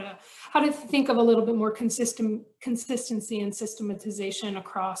 and how to think of a little bit more consistency and systematization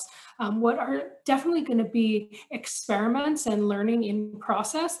across what are definitely going to be experiments and learning in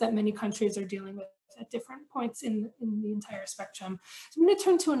process that many countries are dealing with at different points in the entire spectrum. So I'm going to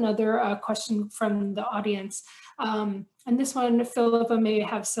turn to another question from the audience. And this one, Philippa may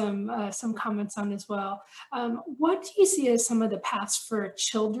have some comments on as well. What do you see as some of the paths for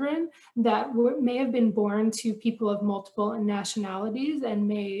children that may have been born to people of multiple nationalities and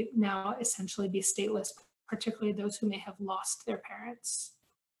may now essentially be stateless, particularly those who may have lost their parents?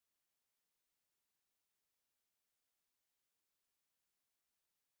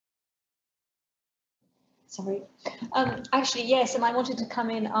 Sorry. Actually, yes, and I wanted to come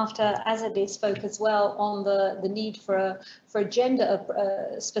in after Azadeh spoke as well on the need for a gender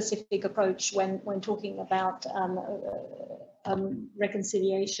specific approach when talking about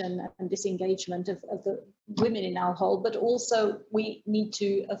reconciliation and disengagement of the women in our whole, but also we need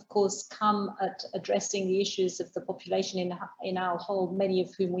to, of course, come at addressing the issues of the population in our whole, many of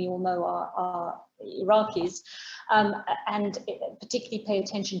whom we all know are Iraqis, and particularly pay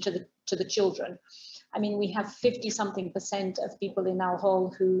attention to the children. I mean, we have 50-something% of people in our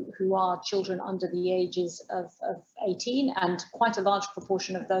whole who are children under the ages of 18, and quite a large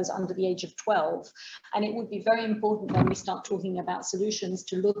proportion of those under the age of 12. And it would be very important when we start talking about solutions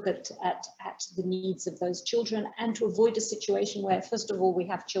to look at the needs of those children and to avoid a situation where, first of all, we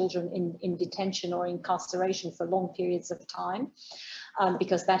have children in detention or incarceration for long periods of time.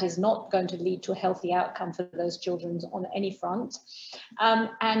 Because that is not going to lead to a healthy outcome for those children on any front,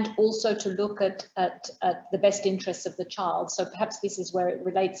 and also to look at the best interests of the child. So perhaps this is where it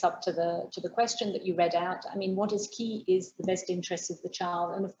relates up to the question that you read out. I mean, what is key is the best interests of the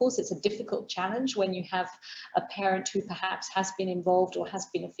child, and of course it's a difficult challenge when you have a parent who perhaps has been involved or has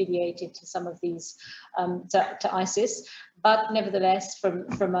been affiliated to some of these to ISIS. But nevertheless,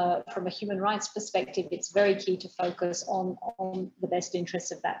 from a human rights perspective, it's very key to focus on the best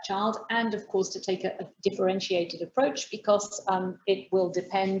interests of that child, and of course to take a differentiated approach, because it will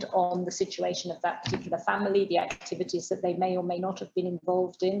depend on the situation of that particular family, the activities that they may or may not have been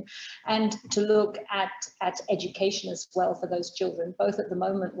involved in, and to look at education as well for those children, both at the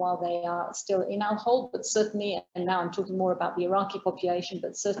moment while they are still in our hold, but certainly, and now I'm talking more about the Iraqi population,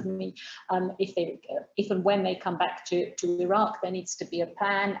 but certainly if and when they come back to Iraq, there needs to be a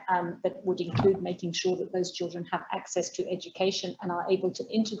plan that would include making sure that those children have access to education and are able to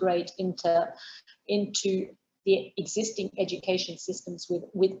integrate into the existing education systems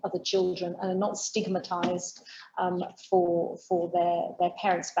with other children and are not stigmatized for their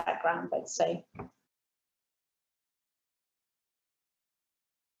parents' background, let's say.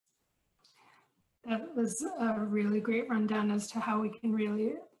 That was a really great rundown as to how we can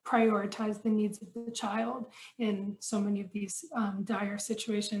really prioritize the needs of the child in so many of these dire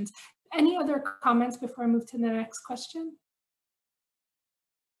situations. Any other comments before I move to the next question?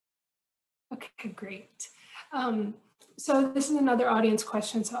 Okay, great. So this is another audience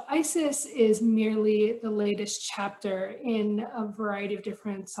question. So ISIS is merely the latest chapter in a variety of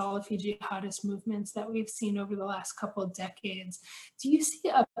different Salafi jihadist movements that we've seen over the last couple of decades. Do you see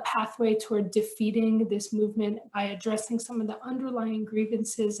a pathway toward defeating this movement by addressing some of the underlying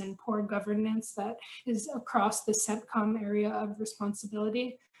grievances and poor governance that is across the CENTCOM area of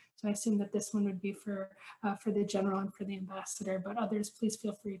responsibility? So I assume that this one would be for the general and for the ambassador, but others, please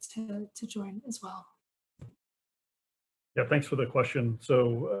feel free to join as well. Yeah, thanks for the question.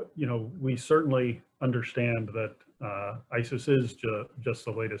 So, we certainly understand that ISIS is just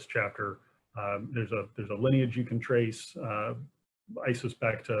the latest chapter. There's a lineage you can trace ISIS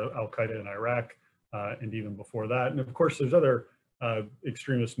back to Al-Qaeda in Iraq and even before that. And of course, there's other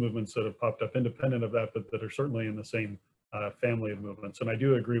extremist movements that have popped up independent of that, but that are certainly in the same family of movements. And I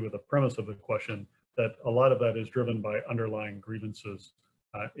do agree with the premise of the question that a lot of that is driven by underlying grievances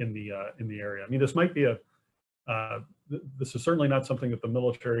in the area. I mean, this might be this is certainly not something that the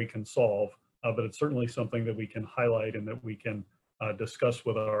military can solve, but it's certainly something that we can highlight and that we can discuss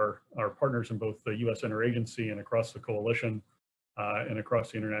with our partners in both the U.S. interagency and across the coalition and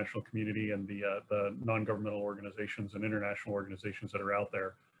across the international community and the non-governmental organizations and international organizations that are out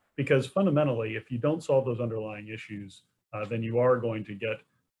there. Because fundamentally, if you don't solve those underlying issues, then you are going to get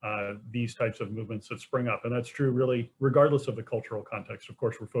these types of movements that spring up. And that's true really regardless of the cultural context. Of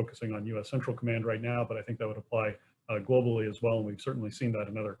course, we're focusing on U.S. Central Command right now, but I think that would apply globally as well. And we've certainly seen that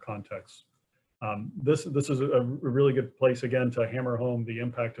in other contexts. This is a really good place, again, to hammer home the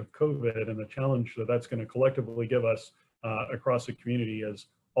impact of COVID and the challenge that that's going to collectively give us across the community as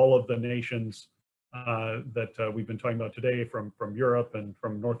all of the nations that we've been talking about today from Europe and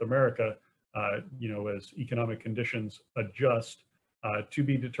from North America, as economic conditions adjust, to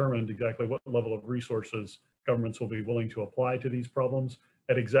be determined exactly what level of resources governments will be willing to apply to these problems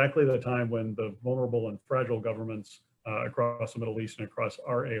at exactly the time when the vulnerable and fragile governments across the Middle East and across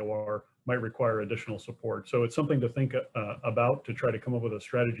our AOR might require additional support. So it's something to think about, to try to come up with a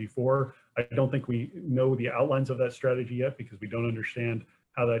strategy for. I don't think we know the outlines of that strategy yet, because we don't understand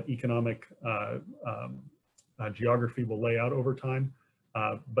how that economic geography will lay out over time.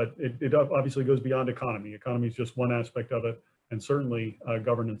 But it obviously goes beyond economy. Economy is just one aspect of it, and certainly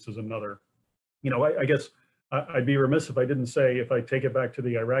governance is another. I guess I'd be remiss if I didn't say, if I take it back to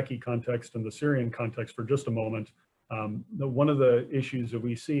the Iraqi context and the Syrian context for just a moment, one of the issues that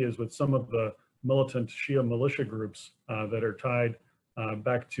we see is with some of the militant Shia militia groups that are tied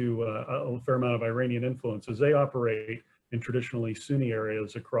back to a fair amount of Iranian influence, as they operate in traditionally Sunni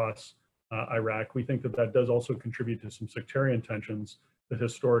areas across Iraq. We think that that does also contribute to some sectarian tensions that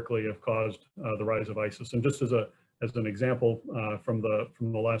historically have caused the rise of ISIS. And just as an example from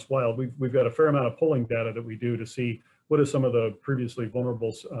the last while, we've got a fair amount of polling data that we do to see what is some of the previously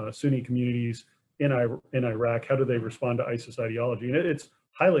vulnerable Sunni communities in Iraq, how do they respond to ISIS ideology? And it's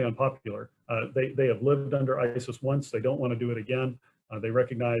highly unpopular. They have lived under ISIS once, they don't want to do it again. They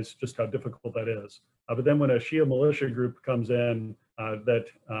recognize just how difficult that is. But then when a Shia militia group comes in that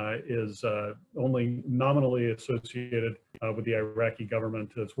is only nominally associated with the Iraqi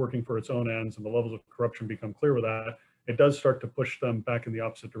government, that's working for its own ends, and the levels of corruption become clear with that, it does start to push them back in the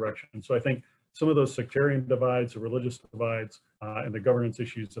opposite direction. So I think some of those sectarian divides, the religious divides, and the governance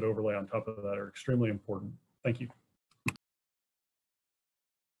issues that overlay on top of that are extremely important. Thank you.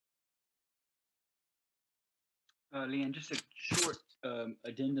 Leanne, just a short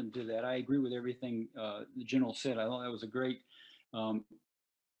addendum to that. I agree with everything the general said. I thought that was a great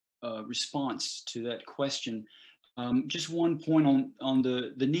response to that question. Just one point on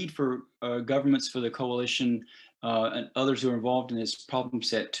the need for governments, for the coalition and others who are involved in this problem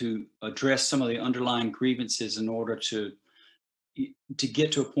set to address some of the underlying grievances in order to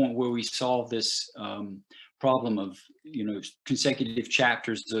get to a point where we solve this problem of consecutive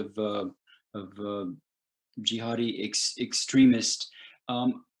chapters of jihadi extremist.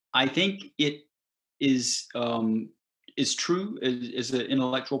 I think it is true as an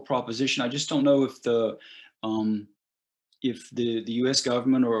intellectual proposition. I just don't know if the U.S.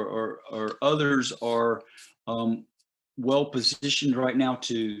 government or others are well positioned right now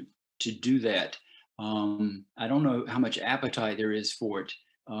to do that. I don't know how much appetite there is for it,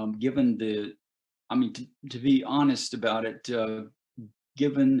 given to be honest about it,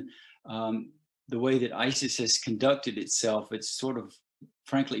 given the way that ISIS has conducted itself, it's sort of,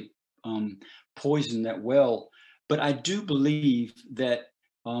 frankly, poisoned that well. But I do believe that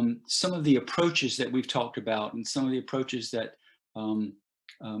some of the approaches that we've talked about, and some of the approaches that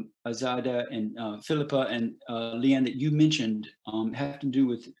Azada and Philippa and Leanne that you mentioned have to do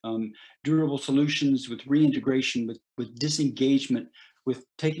with durable solutions, with reintegration, with disengagement, with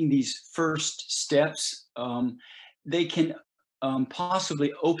taking these first steps. They can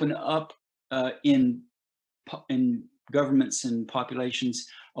possibly open up in governments and populations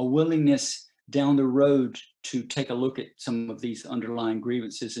a willingness down the road to take a look at some of these underlying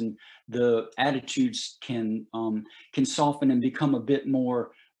grievances, and the attitudes can soften and become a bit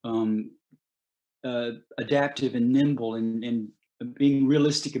more adaptive and nimble, and being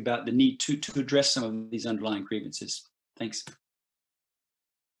realistic about the need to address some of these underlying grievances. Thanks.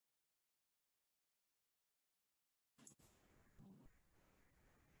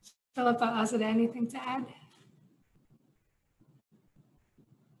 Philippa, Azada, anything to add?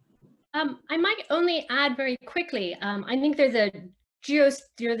 I might only add very quickly. I think there's a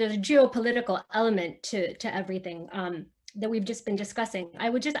geopolitical element to everything that we've just been discussing. I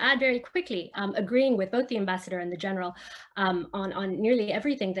would just add very quickly, agreeing with both the ambassador and the general on nearly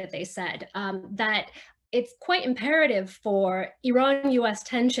everything that they said, that it's quite imperative for Iran-US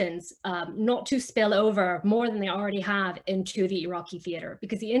tensions not to spill over more than they already have into the Iraqi theater,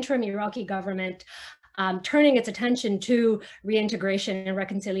 because the interim Iraqi government turning its attention to reintegration and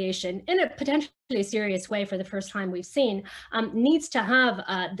reconciliation in a potentially serious way for the first time we've seen, needs to have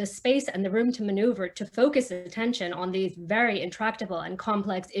the space and the room to maneuver to focus attention on these very intractable and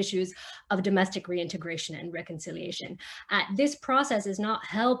complex issues of domestic reintegration and reconciliation. This process is not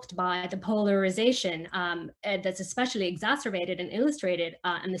helped by the polarization that's especially exacerbated and illustrated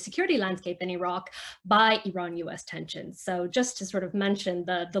in the security landscape in Iraq by Iran-US tensions. So just to sort of mention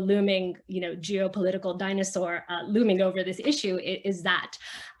the looming, geopolitical dinosaur looming over this issue is that,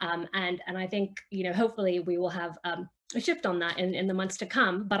 and I think hopefully we will have a shift on that in the months to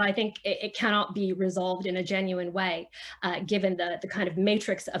come, but I think it cannot be resolved in a genuine way, given the kind of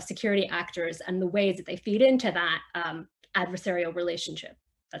matrix of security actors and the ways that they feed into that adversarial relationship.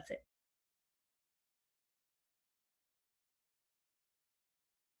 That's it.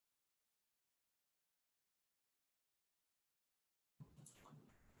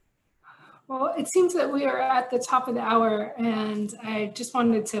 Well, it seems that we are at the top of the hour, and I just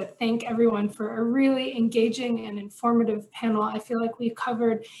wanted to thank everyone for a really engaging and informative panel. I feel like we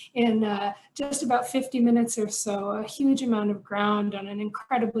covered in just about 50 minutes or so a huge amount of ground on an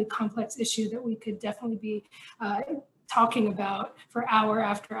incredibly complex issue that we could definitely be talking about for hour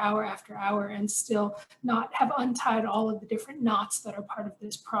after hour after hour and still not have untied all of the different knots that are part of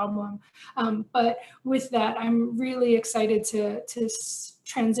this problem. But with that, I'm really excited to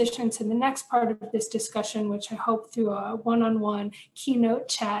transition to the next part of this discussion, which I hope through a one-on-one keynote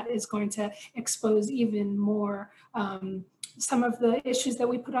chat is going to expose even more some of the issues that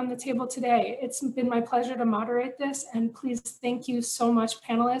we put on the table today. It's been my pleasure to moderate this, and please thank you so much,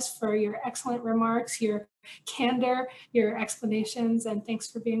 panelists, for your excellent remarks, your candor, your explanations, and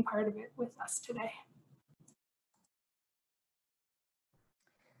thanks for being part of it with us today.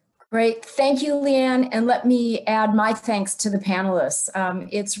 Great, thank you, Leanne, and let me add my thanks to the panelists.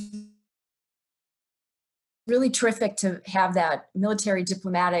 It's really terrific to have that military,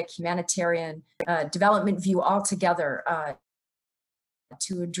 diplomatic, humanitarian development view all together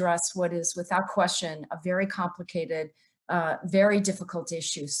to address what is, without question, a very complicated, very difficult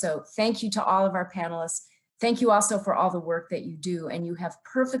issue. So thank you to all of our panelists. Thank you also for all the work that you do, and you have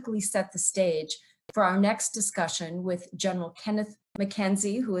perfectly set the stage for our next discussion with General Kenneth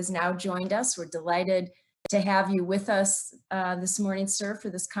McKenzie, who has now joined us. We're delighted to have you with us this morning, sir, for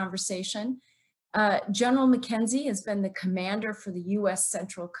this conversation. General McKenzie has been the commander for the U.S.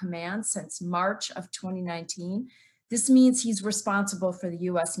 Central Command since March of 2019. This means he's responsible for the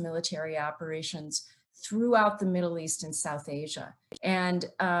U.S. military operations throughout the Middle East and South Asia. And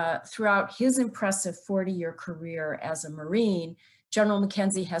throughout his impressive 40-year career as a Marine, General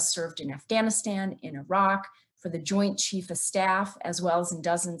McKenzie has served in Afghanistan, in Iraq, for the Joint Chief of Staff, as well as in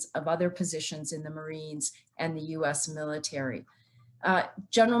dozens of other positions in the Marines and the U.S. military.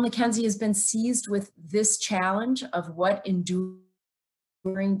 General McKenzie has been seized with this challenge of what enduring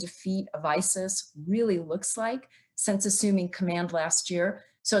defeat of ISIS really looks like since assuming command last year.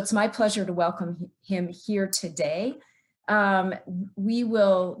 So it's my pleasure to welcome him here today. We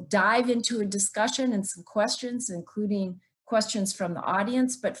will dive into a discussion and some questions, including questions from the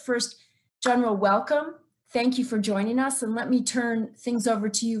audience. But first, General, welcome. Thank you for joining us, and let me turn things over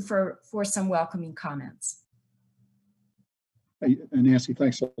to you for some welcoming comments. Hey, Nancy,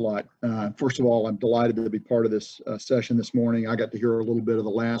 thanks a lot. First of all, I'm delighted to be part of this session this morning. I got to hear a little bit of the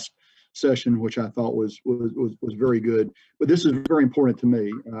last session, which I thought was very good. But this is very important to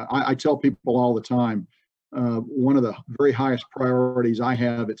me. I tell people all the time, one of the very highest priorities I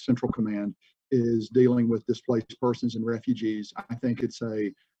have at Central Command is dealing with displaced persons and refugees. I think it's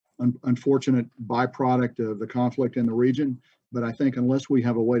a unfortunate byproduct of the conflict in the region. But I think unless we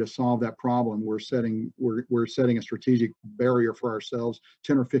have a way to solve that problem, we're setting a strategic barrier for ourselves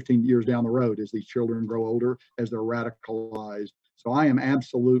 10 or 15 years down the road as these children grow older, as they're radicalized. So I am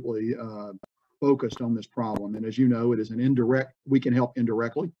absolutely focused on this problem. And as you know, it is an indirect, we can help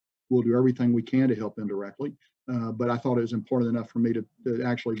indirectly. We'll do everything we can to help indirectly. But I thought it was important enough for me to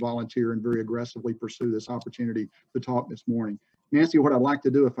actually volunteer and very aggressively pursue this opportunity to talk this morning. Nancy, what I'd like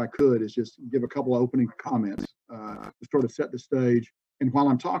to do, if I could, is just give a couple of opening comments to sort of set the stage. And while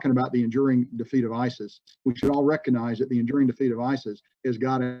I'm talking about the enduring defeat of ISIS, we should all recognize that the enduring defeat of ISIS has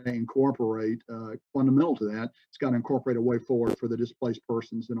got to incorporate, fundamental to that, it's got to incorporate a way forward for the displaced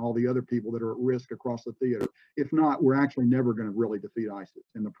persons and all the other people that are at risk across the theater. If not, we're actually never going to really defeat ISIS,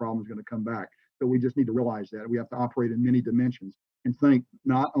 and the problem is going to come back. So we just need to realize that. We have to operate in many dimensions and think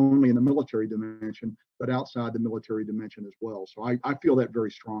not only in the military dimension, but outside the military dimension as well. So I feel that very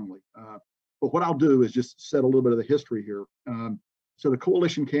strongly. But what I'll do is just set a little bit of the history here. So the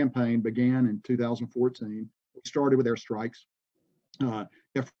coalition campaign began in 2014. We started with airstrikes.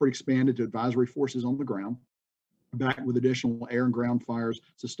 Effort expanded to advisory forces on the ground, backed with additional air and ground fires,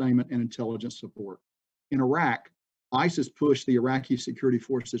 sustainment, and intelligence support. In Iraq, ISIS pushed the Iraqi security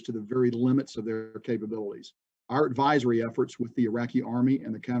forces to the very limits of their capabilities. Our advisory efforts with the Iraqi Army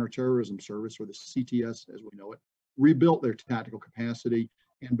and the Counterterrorism Service, or the CTS as we know it, rebuilt their tactical capacity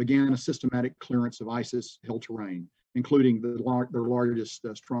and began a systematic clearance of ISIS-held terrain, including their largest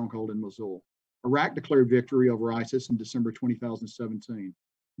stronghold in Mosul. Iraq declared victory over ISIS in December 2017.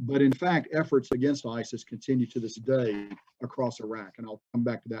 But in fact, efforts against ISIS continue to this day across Iraq, and I'll come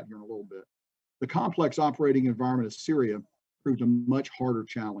back to that here in a little bit. The complex operating environment of Syria proved a much harder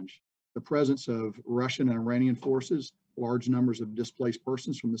challenge. The presence of Russian and Iranian forces, large numbers of displaced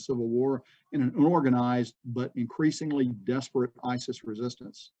persons from the civil war, and an unorganized but increasingly desperate ISIS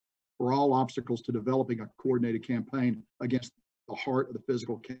resistance were all obstacles to developing a coordinated campaign against the heart of the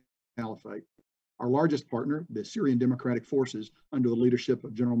physical caliphate. Our largest partner, the Syrian Democratic Forces, under the leadership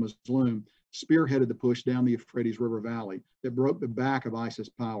of General Mazloum, spearheaded the push down the Euphrates River Valley that broke the back of ISIS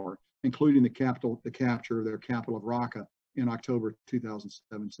power, including the capture of their capital of Raqqa in October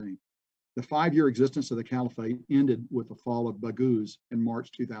 2017. The 5-year existence of the caliphate ended with the fall of Baghouz in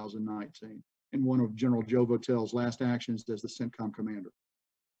March 2019, and one of General Joe Votel's last actions as the CENTCOM commander.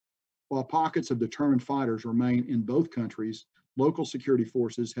 While pockets of determined fighters remain in both countries, local security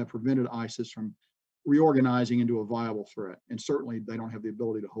forces have prevented ISIS from reorganizing into a viable threat, and certainly they don't have the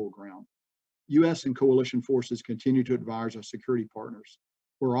ability to hold ground. U.S. and coalition forces continue to advise our security partners.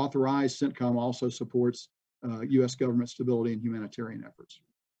 Where authorized, CENTCOM also supports U.S. government stability and humanitarian efforts.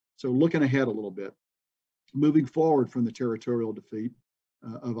 So looking ahead a little bit, moving forward from the territorial defeat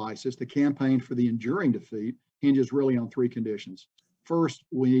of ISIS, the campaign for the enduring defeat hinges really on 3 conditions. First,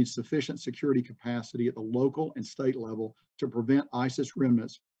 we need sufficient security capacity at the local and state level to prevent ISIS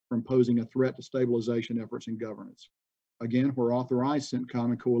remnants from posing a threat to stabilization efforts and governance. Again, where authorized, CENTCOM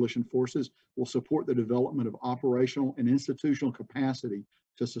and coalition forces will support the development of operational and institutional capacity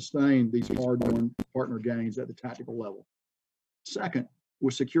to sustain these hard-won partner gains at the tactical level. Second,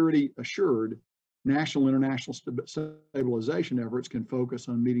 with security assured, national and international stabilization efforts can focus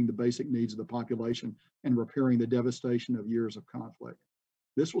on meeting the basic needs of the population and repairing the devastation of years of conflict.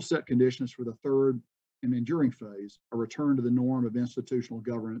 This will set conditions for the third and enduring phase, a return to the norm of institutional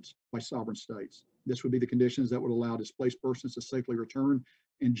governance by sovereign states. This would be the conditions that would allow displaced persons to safely return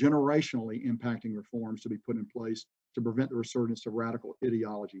and generationally impacting reforms to be put in place to prevent the resurgence of radical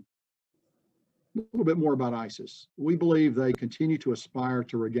ideology. A little bit more about ISIS. We believe they continue to aspire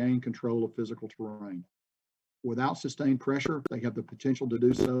to regain control of physical terrain. Without sustained pressure, they have the potential to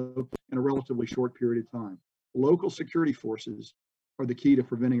do so in a relatively short period of time. Local security forces are the key to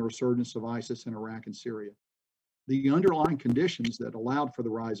preventing a resurgence of ISIS in Iraq and Syria. The underlying conditions that allowed for the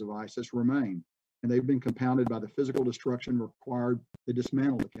rise of ISIS remain, and they've been compounded by the physical destruction required to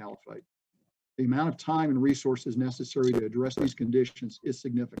dismantle the caliphate. The amount of time and resources necessary to address these conditions is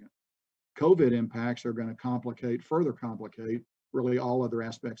significant. COVID impacts are going to further complicate really all other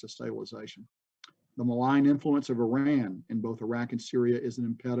aspects of stabilization. The malign influence of Iran in both Iraq and Syria is an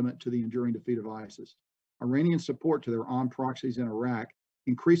impediment to the enduring defeat of ISIS. Iranian support to their armed proxies in Iraq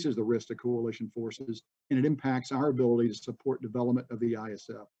increases the risk to coalition forces, and it impacts our ability to support development of the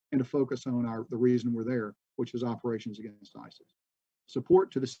ISF and to focus on the reason we're there, which is operations against ISIS.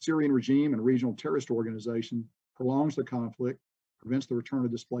 Support to the Syrian regime and regional terrorist organization prolongs the conflict, prevents the return of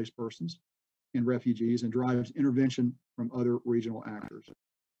displaced persons and refugees, and drives intervention from other regional actors.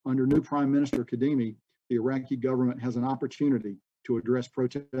 Under new Prime Minister Kadhimi, the Iraqi government has an opportunity to address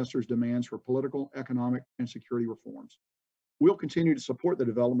protesters' demands for political, economic, and security reforms. We'll continue to support the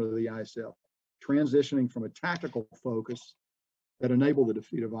development of the ISF, transitioning from a tactical focus that enabled the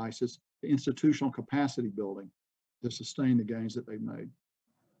defeat of ISIS to institutional capacity building to sustain the gains that they've made.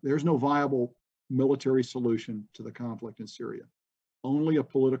 There's no viable military solution to the conflict in Syria. Only a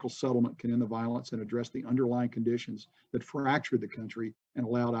political settlement can end the violence and address the underlying conditions that fractured the country and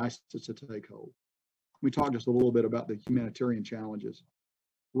allowed ISIS to take hold. We talked just a little bit about the humanitarian challenges.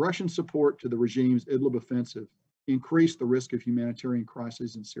 Russian support to the regime's Idlib offensive increased the risk of humanitarian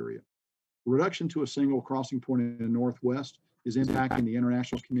crises in Syria. Reduction to a single crossing point in the northwest is impacting the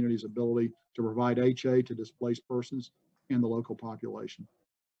international community's ability to provide HA to displaced persons and the local population.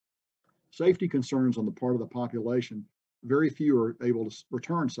 Safety concerns on the part of the population, very few are able to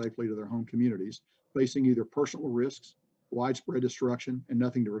return safely to their home communities, facing either personal risks, widespread destruction, and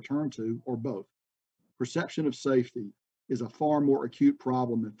nothing to return to, or both. Perception of safety is a far more acute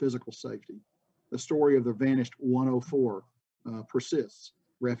problem than physical safety. The story of the vanished 104 persists.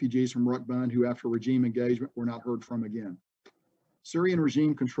 Refugees from Raqqa who, after regime engagement, were not heard from again. Syrian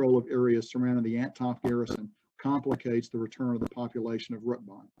regime control of areas surrounding the Antaf garrison complicates the return of the population of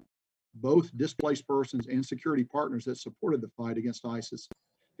Raqqa. Both displaced persons and security partners that supported the fight against ISIS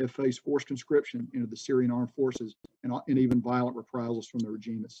have faced forced conscription into the Syrian armed forces and even violent reprisals from the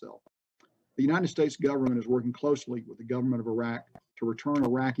regime itself. The United States government is working closely with the government of Iraq to return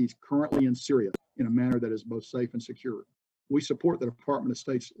Iraqis currently in Syria in a manner that is both safe and secure. We support the Department of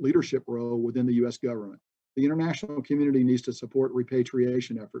State's leadership role within the U.S. government. The international community needs to support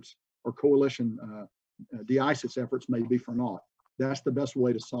repatriation efforts, or coalition de-ISIS efforts may be for naught. That's the best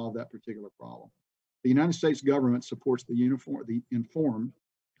way to solve that particular problem. The United States government supports the informed,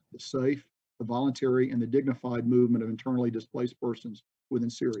 the safe, the voluntary, and the dignified movement of internally displaced persons within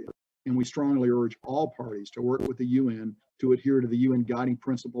Syria. And we strongly urge all parties to work with the UN to adhere to the UN guiding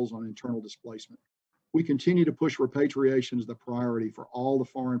principles on internal displacement. We continue to push repatriation as the priority for all the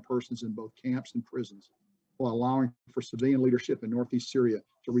foreign persons in both camps and prisons, while allowing for civilian leadership in northeast Syria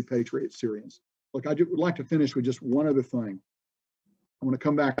to repatriate Syrians. Look, I would like to finish with just one other thing. I want to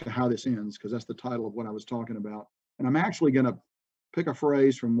come back to how this ends, because that's the title of what I was talking about. And I'm actually going to pick a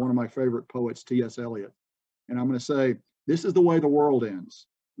phrase from one of my favorite poets, T.S. Eliot. And I'm going to say, this is the way the world ends,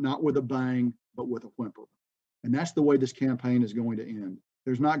 not with a bang, but with a whimper. And that's the way this campaign is going to end.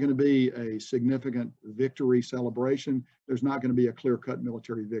 There's not going to be a significant victory celebration. There's not going to be a clear-cut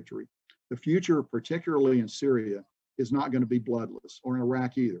military victory. The future, particularly in Syria, is not going to be bloodless, or in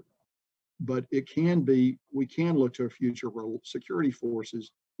Iraq either. But it can be, we can look to a future where security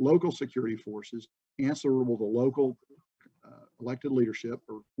forces, local security forces, answerable to local elected leadership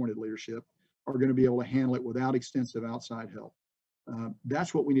or appointed leadership, are going to be able to handle it without extensive outside help.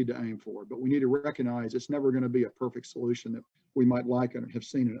 That's what we need to aim for, but we need to recognize it's never going to be a perfect solution that we might like and have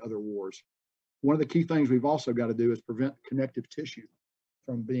seen in other wars. One of the key things we've also got to do is prevent connective tissue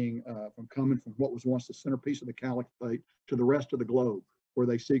from being, from coming from what was once the centerpiece of the caliphate to the rest of the globe, where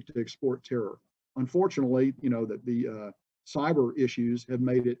they seek to export terror. Unfortunately, you know, that the cyber issues have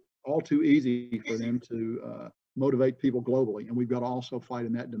made it all too easy for them to motivate people globally, and we've got to also fight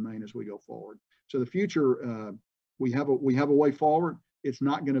in that domain as we go forward. So the future, we have a way forward. It's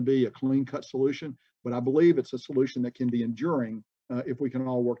not going to be a clean-cut solution, but I believe it's a solution that can be enduring if we can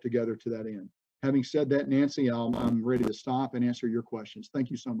all work together to that end. Having said that, Nancy, I'm ready to stop and answer your questions.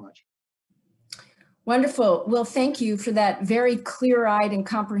 Thank you so much. Wonderful. Well, thank you for that very clear-eyed and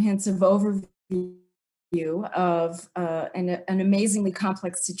comprehensive overview of an amazingly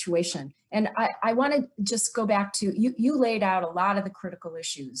complex situation. And I want to just go back to, you laid out a lot of the critical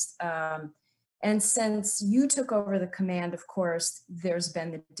issues. And since you took over the command, of course, there's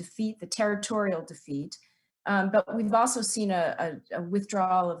been the defeat, the territorial defeat, but we've also seen a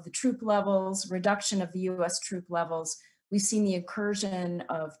withdrawal of the troop levels, reduction of the US troop levels. We've seen the incursion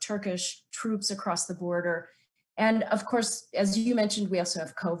of Turkish troops across the border. And of course, as you mentioned, we also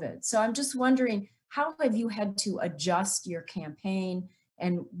have COVID. So I'm just wondering, how have you had to adjust your campaign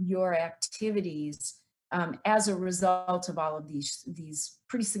and your activities as a result of all of these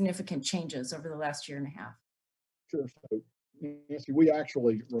pretty significant changes over the last year and a half? Sure. So, Nancy, we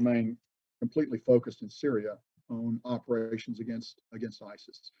actually remain completely focused in Syria on operations against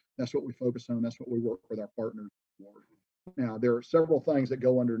ISIS. That's what we focus on. That's what we work with our partners for. Now, there are several things that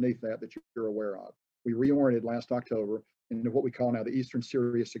go underneath that you're aware of. We reoriented last October into what we call now the Eastern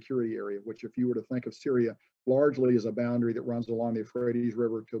Syria Security Area, which, if you were to think of Syria largely as a boundary that runs along the Euphrates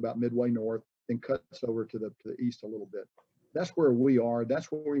River to about midway north, then cuts over to the east a little bit. That's where we are.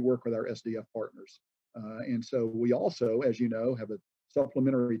 That's where we work with our SDF partners. And so we also, as you know, have a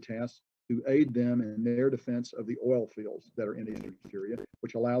supplementary task to aid them in their defense of the oil fields that are in Eastern Syria,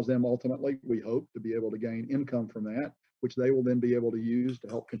 which allows them ultimately, we hope, to be able to gain income from that, which they will then be able to use to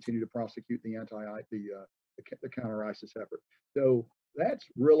help continue to prosecute the counter-ISIS effort. So that's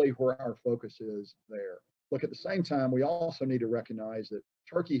really where our focus is there. Look, at the same time, we also need to recognize that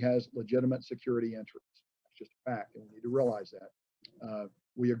Turkey has legitimate security interests. That's just a fact, and we need to realize that.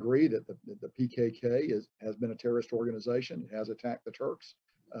 We agree that the PKK has been a terrorist organization. It has attacked the Turks.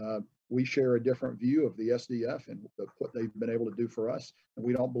 We share a different view of the SDF and what they've been able to do for us, and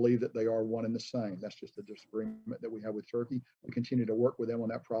we don't believe that they are one and the same. That's just a disagreement that we have with Turkey. We continue to work with them on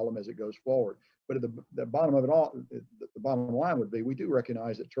that problem as it goes forward. But at the bottom of it all, the bottom line would be, we do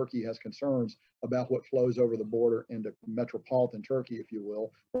recognize that Turkey has concerns about what flows over the border into metropolitan Turkey, if you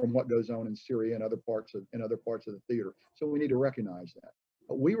will, from what goes on in Syria and other parts of the theater. So we need to recognize that.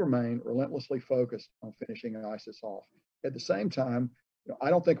 But we remain relentlessly focused on finishing ISIS off. At the same time, I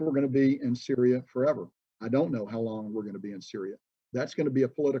don't think we're going to be in Syria forever. I don't know how long we're going to be in Syria. That's going to be a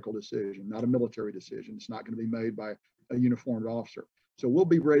political decision, not a military decision. It's not going to be made by a uniformed officer. So we'll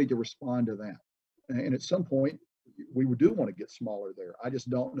be ready to respond to that. And at some point, we do want to get smaller there. I just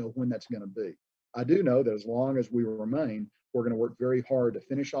don't know when that's going to be. I do know that as long as we remain, we're going to work very hard to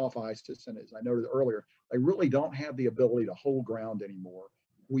finish off ISIS. And as I noted earlier, they really don't have the ability to hold ground anymore.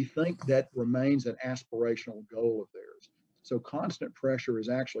 We think that remains an aspirational goal of theirs. So constant pressure is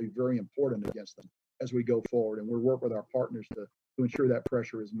actually very important against them as we go forward, and we work with our partners to ensure that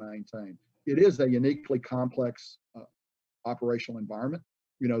pressure is maintained. It is a uniquely complex operational environment.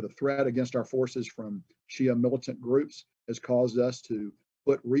 You know, the threat against our forces from Shia militant groups has caused us to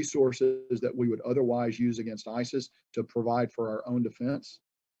put resources that we would otherwise use against ISIS to provide for our own defense,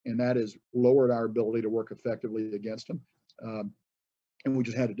 and that has lowered our ability to work effectively against them. And we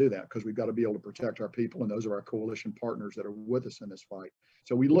just had to do that because we've got to be able to protect our people, and those are our coalition partners that are with us in this fight.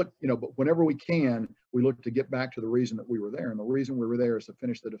 So we look, but whenever we can, we look to get back to the reason that we were there. And the reason we were there is to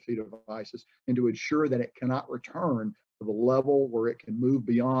finish the defeat of ISIS and to ensure that it cannot return to the level where it can move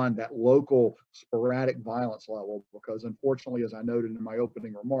beyond that local sporadic violence level. Because unfortunately, as I noted in my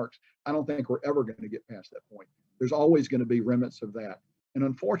opening remarks, I don't think we're ever going to get past that point. There's always going to be remnants of that. And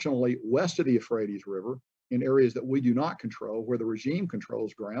unfortunately, west of the Euphrates River, in areas that we do not control, where the regime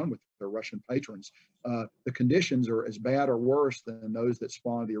controls ground with their Russian patrons, the conditions are as bad or worse than those that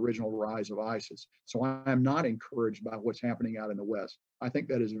spawned the original rise of ISIS. So I'm not encouraged by what's happening out in the West. I think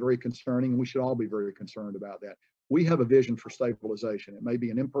that is very concerning, and we should all be very concerned about that. We have a vision for stabilization. It may be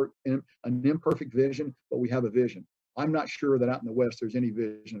an imperfect vision, but we have a vision. I'm not sure that out in the West there's any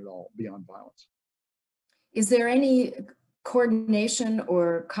vision at all beyond violence. Is there any coordination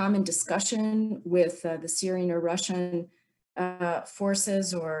or common discussion with the Syrian or Russian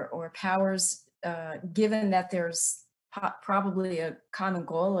forces or powers, given that there's probably a common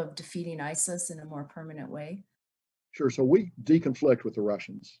goal of defeating ISIS in a more permanent way? Sure. So we deconflict with the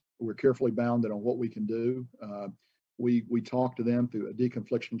Russians. We're carefully bounded on what we can do. We talk to them through a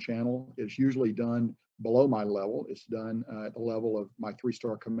deconfliction channel. It's usually done below my level. It's done at the level of my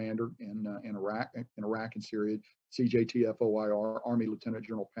 3-star commander in Iraq and Syria, CJTFOIR, Army Lieutenant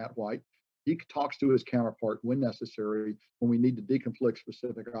General Pat White. He talks to his counterpart when necessary, when we need to deconflict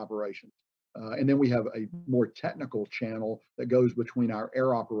specific operations. And then we have a more technical channel that goes between our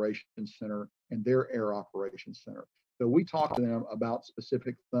Air Operations Center and their Air Operations Center. So we talk to them about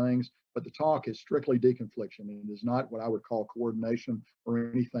specific things, but the talk is strictly deconfliction. And it is not what I would call coordination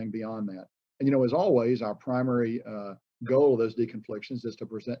or anything beyond that. And as always, our primary goal of those deconflictions is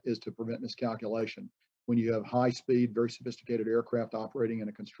to prevent miscalculation. When you have high-speed, very sophisticated aircraft operating in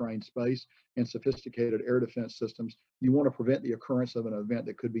a constrained space and sophisticated air defense systems, you want to prevent the occurrence of an event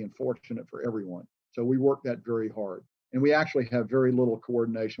that could be unfortunate for everyone. So we work that very hard. And we actually have very little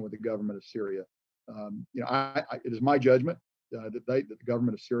coordination with the government of Syria. It is my judgment that the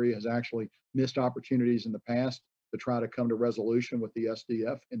government of Syria has actually missed opportunities in the past to try to come to resolution with the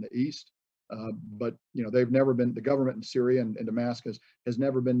SDF in the east. But they've never been, the government in Syria and Damascus has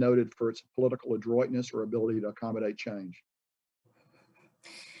never been noted for its political adroitness or ability to accommodate change.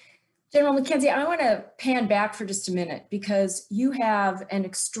 General McKenzie, I want to pan back for just a minute because you have an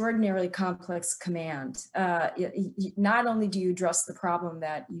extraordinarily complex command. Not only do you address the problem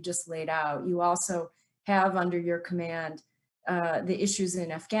that you just laid out, you also have under your command the issues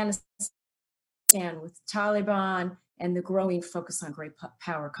in Afghanistan with Taliban and the growing focus on great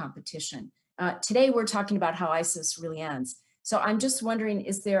power competition. Today, we're talking about how ISIS really ends. So I'm just wondering,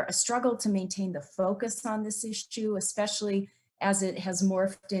 is there a struggle to maintain the focus on this issue, especially as it has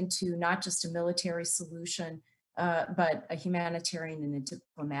morphed into not just a military solution, but a humanitarian and a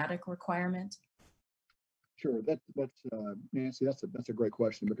diplomatic requirement? Sure, that's Nancy. That's a great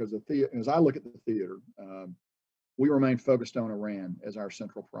question because as I look at the theater, we remain focused on Iran as our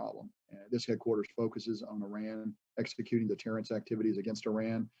central problem. This headquarters focuses on Iran, executing deterrence activities against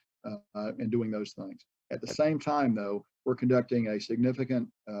Iran, and doing those things. At the same time, though, we're conducting a significant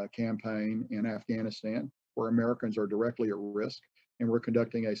campaign in Afghanistan where Americans are directly at risk, and we're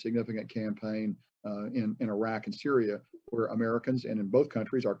conducting a significant campaign in Iraq and Syria where Americans, and in both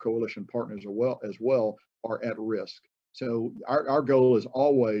countries, our coalition partners as well are at risk. So our goal is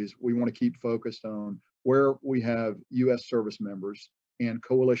always, we want to keep focused on where we have U.S. service members and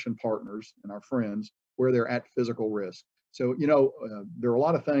coalition partners and our friends where they're at physical risk. So, there are a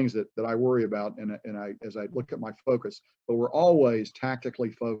lot of things that I worry about as I look at my focus, but we're always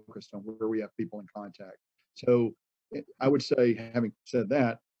tactically focused on where we have people in contact. So I would say, having said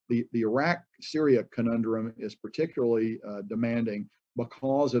that, the Iraq-Syria conundrum is particularly demanding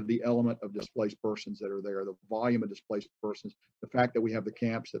because of the element of displaced persons that are there, the volume of displaced persons, the fact that we have the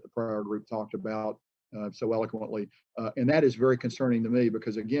camps that the prior group talked about so eloquently. And that is very concerning to me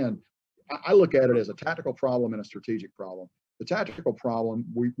because, again, I look at it as a tactical problem and a strategic problem. The tactical problem,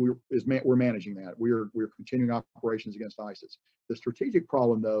 we're managing that. We're continuing operations against ISIS. The strategic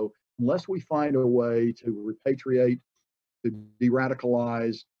problem, though, unless we find a way to repatriate, to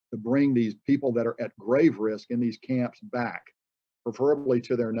de-radicalize, to bring these people that are at grave risk in these camps back, preferably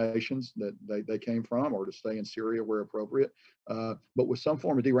to their nations that they came from, or to stay in Syria where appropriate. But with some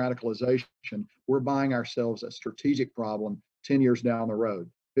form of de-radicalization, we're buying ourselves a strategic problem 10 years down the road,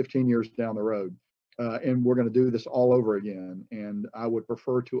 15 years down the road. And we're going to do this all over again. And I would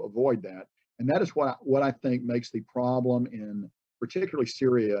prefer to avoid that. And that is what I think makes the problem in particularly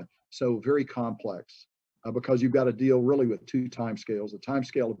Syria so very complex, because you've got to deal really with two time scales. The time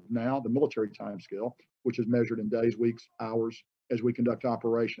scale of now, the military time scale, which is measured in days, weeks, hours, as we conduct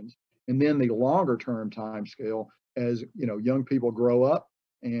operations. And then the longer term time scale as, you know, young people grow up,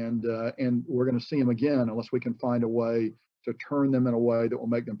 and we're going to see them again unless we can find a way to turn them in a way that will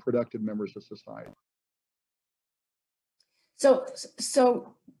make them productive members of society. So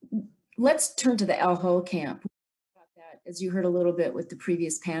let's turn to the Al Hol camp. As you heard a little bit with the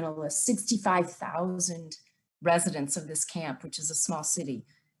previous panelists, 65,000 residents of this camp, which is a small city.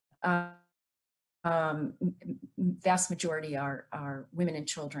 Vast majority are women and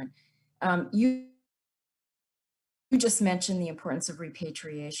children. You just mentioned the importance of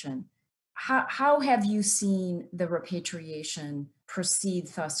repatriation. How have you seen the repatriation proceed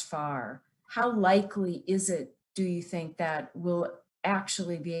thus far? How likely is it, do you think, that we'll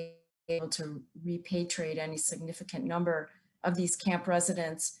actually be able to repatriate any significant number of these camp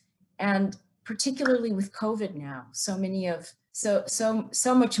residents? And particularly with COVID now, so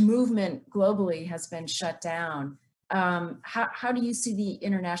much movement globally has been shut down. How do you see the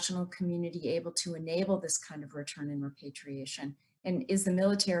international community able to enable this kind of return and repatriation? And is the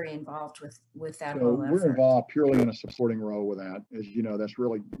military involved with that whole effort? We're involved purely in a supporting role with that. As you know, that's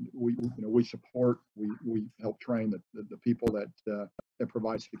really, we support, we help train the people that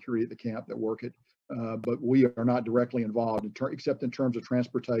provide security at the camp, that work it. But we are not directly involved except in terms of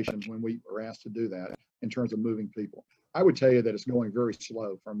transportation when we are asked to do that, in terms of moving people. I would tell you that it's going very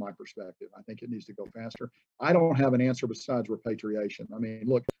slow from my perspective. I think it needs to go faster. I don't have an answer besides repatriation. I mean,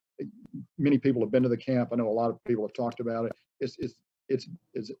 look, many people have been to the camp. I know a lot of people have talked about it.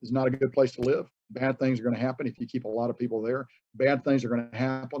 It's not a good place to live. Bad things are going to happen if you keep a lot of people there. Bad things are going to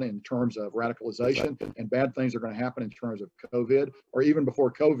happen in terms of radicalization, and bad things are going to happen in terms of COVID, or even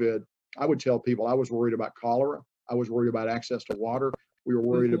before COVID. I would tell people I was worried about cholera. I was worried about access to water. We were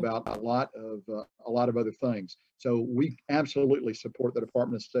worried about a lot of other things. So we absolutely support the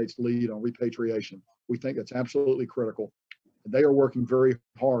Department of State's lead on repatriation. We think it's absolutely critical. They are working very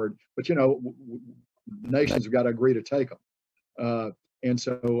hard, but you know, nations have got to agree to take them. And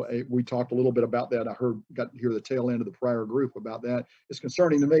so we talked a little bit about that. I got to hear the tail end of the prior group about that. It's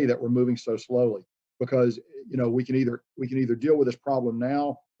concerning to me that we're moving so slowly, because you know, we can either deal with this problem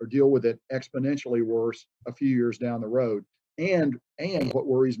now or deal with it exponentially worse a few years down the road. And what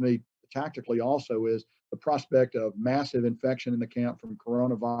worries me tactically also is the prospect of massive infection in the camp from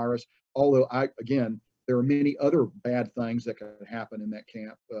coronavirus. Although again, there are many other bad things that could happen in that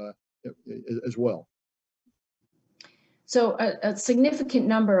camp as well. So a significant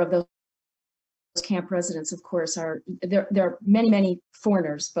number of those camp residents, of course, there are many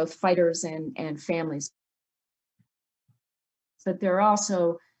foreigners, both fighters and families. But there are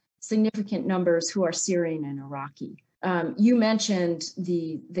also significant numbers who are Syrian and Iraqi. You mentioned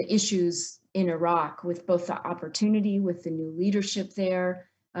the issues in Iraq with both the opportunity with the new leadership there,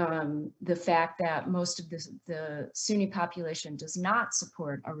 the fact that most of the Sunni population does not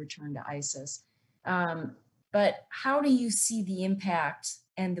support a return to ISIS. But how do you see the impact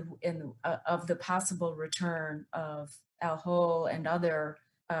of the possible return of Al Hol and other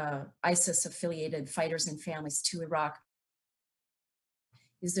ISIS-affiliated fighters and families to Iraq?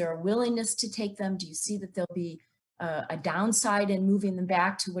 Is there a willingness to take them? Do you see that there'll be a downside in moving them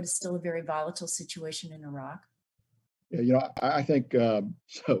back to what is still a very volatile situation in Iraq? Yeah, you know, I think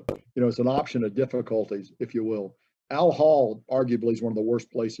so. You know, it's an option of difficulties, if you will. Al Hol arguably is one of the worst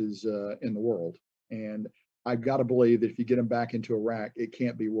places in the world, and I've got to believe that if you get them back into Iraq, it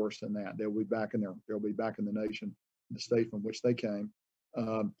can't be worse than that. They'll be back in there. They'll be back in the nation, the state from which they came.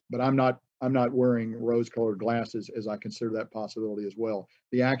 But I'm not wearing rose-colored glasses as I consider that possibility as well.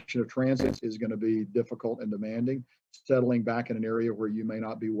 The action of transit is going to be difficult and demanding. Settling back in an area where you may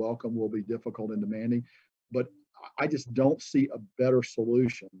not be welcome will be difficult and demanding. But I just don't see a better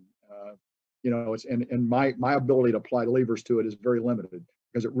solution. You know, and my ability to apply levers to it is very limited,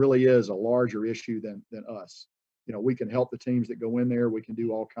 because it really is a larger issue than us. You know, we can help the teams that go in there. We can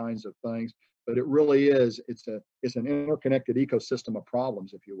do all kinds of things, but it really is. It's an interconnected ecosystem of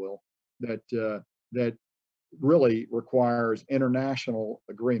problems, if you will, that really requires international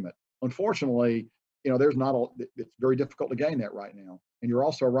agreement. Unfortunately, you know, it's very difficult to gain that right now. And you're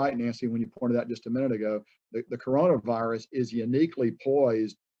also right, Nancy, when you pointed out just a minute ago, the coronavirus is uniquely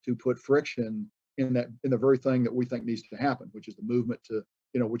poised to put friction in the very thing that we think needs to happen, which is the movement to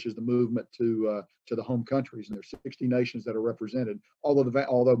the home countries. And there's 60 nations that are represented,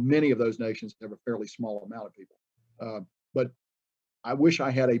 although many of those nations have a fairly small amount of people. But I wish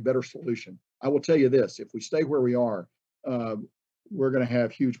I had a better solution. I will tell you this: if we stay where we are, we're going to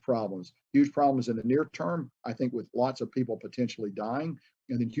have huge problems in the near term, I think, with lots of people potentially dying,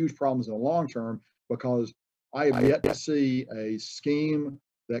 and then huge problems in the long term, because I have yet to see a scheme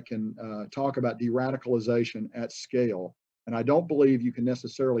that can talk about de-radicalization at scale And I don't believe you can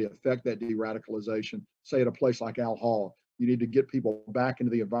necessarily affect that de-radicalization, say at a place like Al Hol. You need to get people back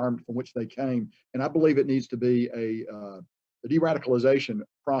into the environment from which they came. And I believe it needs to be a de-radicalization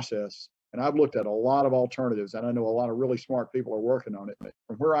process. And I've looked at a lot of alternatives, and I know a lot of really smart people are working on it.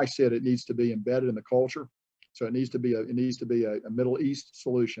 From where I sit, it needs to be embedded in the culture. So it needs to be a Middle East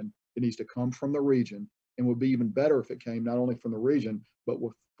solution. It needs to come from the region, and would be even better if it came not only from the region, but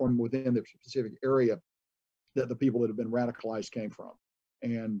from within the specific area that the people that have been radicalized came from.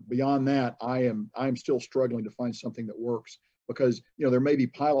 And beyond that, I'm still struggling to find something that works, because there may be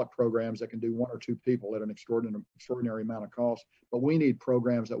pilot programs that can do 1 or 2 people at an extraordinary amount of cost, but we need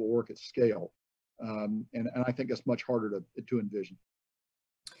programs that will work at scale. And I think that's much harder to envision.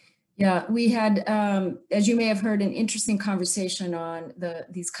 Yeah, we had, as you may have heard, an interesting conversation on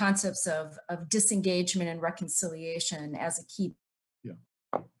these concepts of disengagement and reconciliation as a key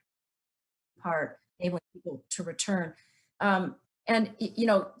part, enabling people to return. And,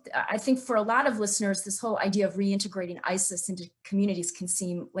 I think for a lot of listeners, this whole idea of reintegrating ISIS into communities can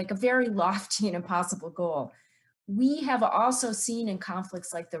seem like a very lofty and impossible goal. We have also seen in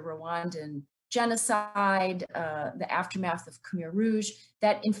conflicts like the Rwandan genocide, the aftermath of Khmer Rouge,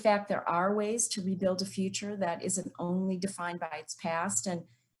 that in fact there are ways to rebuild a future that isn't only defined by its past. And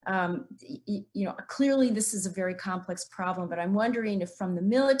clearly this is a very complex problem, but I'm wondering if from the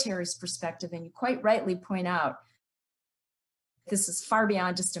military's perspective, and you quite rightly point out, this is far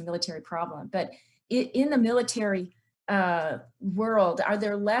beyond just a military problem, but in the military world, are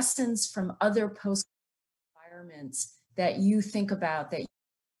there lessons from other post environments that you think about, that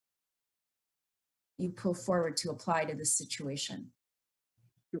you pull forward to apply to this situation?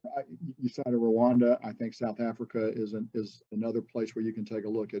 You cited Rwanda. I think South Africa is another place where you can take a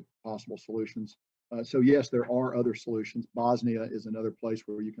look at possible solutions. So yes, there are other solutions. Bosnia is another place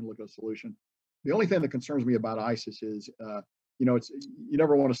where you can look at a solution. The only thing that concerns me about ISIS is, you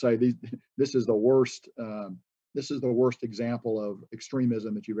never want to say this is the worst. This is the worst example of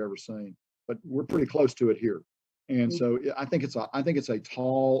extremism that you've ever seen, but we're pretty close to it here. And so I think it's a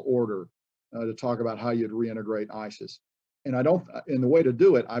tall order to talk about how you'd reintegrate ISIS. And the way to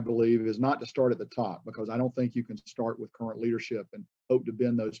do it, I believe, is not to start at the top, because I don't think you can start with current leadership and hope to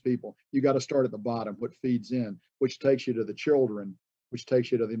bend those people. You got to start at the bottom, what feeds in, which takes you to the children, which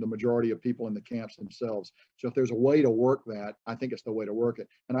takes you to the majority of people in the camps themselves. So if there's a way to work that, I think it's the way to work it.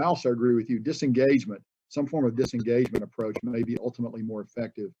 And I also agree with you, disengagement, some form of disengagement approach may be ultimately more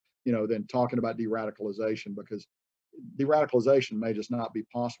effective, than talking about de-radicalization, because de-radicalization may just not be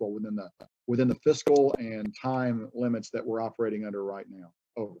possible within the fiscal and time limits that we're operating under right now.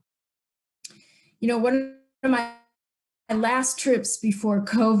 Over. One of my last trips before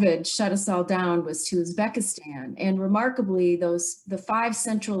COVID shut us all down was to Uzbekistan, and remarkably, the 5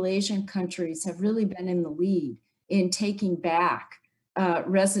 Central Asian countries have really been in the lead in taking back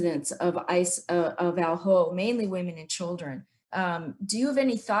residents of Al-Hol, mainly women and children. Do you have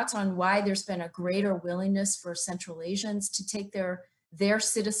any thoughts on why there's been a greater willingness for Central Asians to take their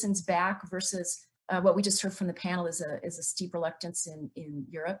citizens back versus what we just heard from the panel is a steep reluctance in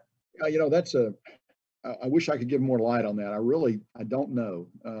Europe? I wish I could give more light on that. I don't know.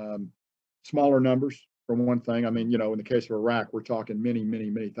 Smaller numbers, for one thing. I mean, in the case of Iraq, we're talking many, many,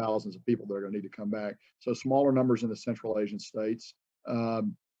 many thousands of people that are going to need to come back. So smaller numbers in the Central Asian states.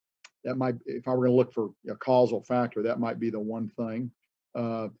 That might, if I were going to look for a causal factor, that might be the one thing.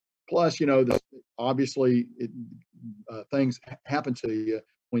 Plus, obviously things happen to you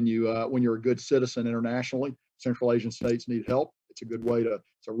when you're a good citizen internationally. Central Asian states need help.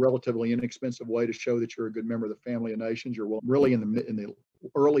 It's a relatively inexpensive way to show that you're a good member of the family of nations. You're really in the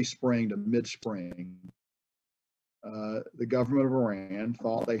early spring to mid-spring. The government of Iran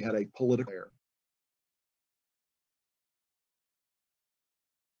thought they had a political error.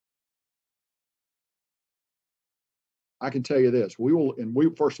 I can tell you this: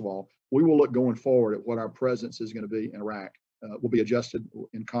 first of all, we will look going forward at what our presence is going to be in Iraq. Will be adjusted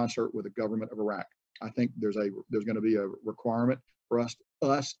in concert with the government of Iraq. I think there's going to be a requirement for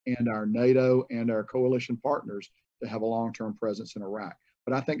us and our NATO and our coalition partners to have a long-term presence in Iraq.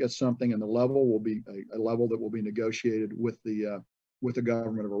 But I think that's something, and the level will be a level that will be negotiated with the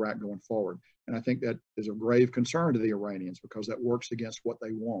government of Iraq going forward. And I think that is of grave concern to the Iranians, because that works against what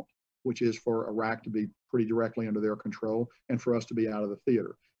they want, which is for Iraq to be pretty directly under their control and for us to be out of the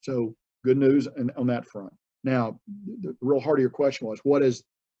theater. So good news on that front. Now, the real heart of your question was, what has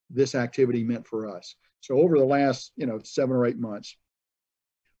this activity meant for us? So over the last 7 or 8 months,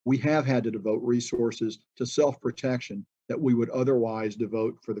 we have had to devote resources to self-protection that we would otherwise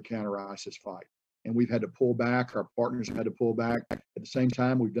devote for the counter-ISIS fight. and we've had to pull back. Our partners have had to pull back. At the same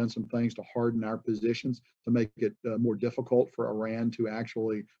time, we've done some things to harden our positions to make it more difficult for Iran to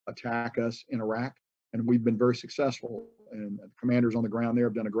actually attack us in Iraq. And we've been very successful. And the commanders on the ground there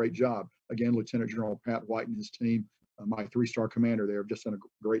have done a great job. Again, Lieutenant General Pat White and his team, my 3-star commander there, have just done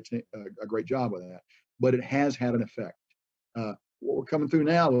a great job with that. But it has had an effect. What we're coming through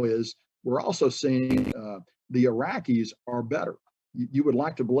now is we're also seeing the Iraqis are better. You would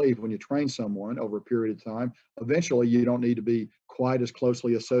like to believe when you train someone over a period of time, eventually you don't need to be quite as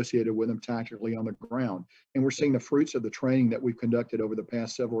closely associated with them tactically on the ground. And we're seeing the fruits of the training that we've conducted over the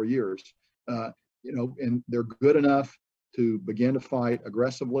past several years. And they're good enough to begin to fight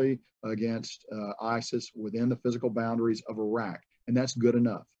aggressively against ISIS within the physical boundaries of Iraq. And that's good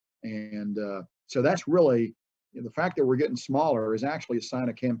enough. And so that's really, the fact that we're getting smaller is actually a sign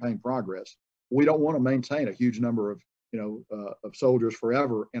of campaign progress. We don't want to maintain a huge number of soldiers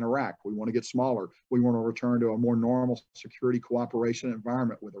forever in Iraq. We want to get smaller. We want to return to a more normal security cooperation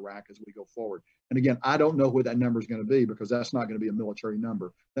environment with Iraq as we go forward. And again, I don't know what that number is going to be, because that's not going to be a military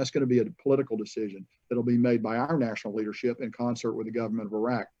number. That's going to be a political decision that'll be made by our national leadership in concert with the government of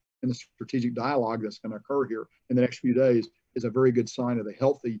Iraq. And the strategic dialogue that's going to occur here in the next few days is a very good sign of the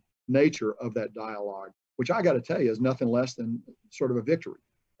healthy nature of that dialogue, which I got to tell you is nothing less than sort of a victory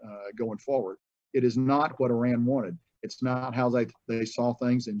going forward. It is not what Iran wanted. It's not how they saw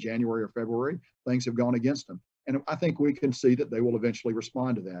things in January or February. Things have gone against them. And I think we can see that they will eventually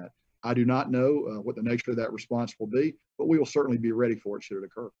respond to that. I do not know what the nature of that response will be, but we will certainly be ready for it should it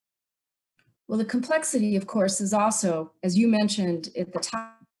occur. Well, the complexity, of course, is also, as you mentioned at the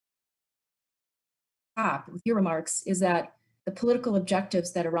top with your remarks, is that the political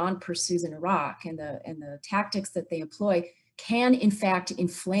objectives that Iran pursues in Iraq and the tactics that they employ can, in fact,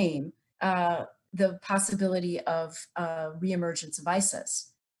 inflame the possibility of reemergence of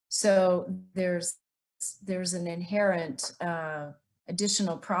ISIS. So there's an inherent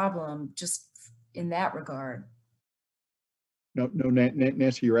additional problem just in that regard. No,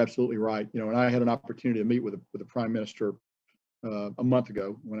 Nancy, you're absolutely right. And I had an opportunity to meet with the Prime Minister a month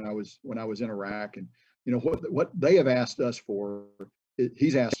ago when I was in Iraq, and what they have asked us for.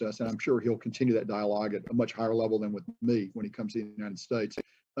 He's asked us, and I'm sure he'll continue that dialogue at a much higher level than with me when he comes to the United States,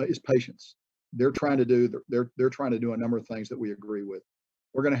 is patience. They're trying to do a number of things that we agree with.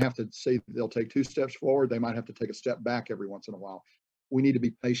 We're going to have to see that they'll take 2 steps forward. They might have to take a step back every once in a while. We need to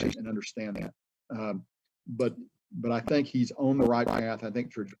be patient and understand that. But I think he's on the right path. I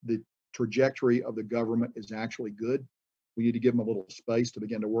think the trajectory of the government is actually good. We need to give him a little space to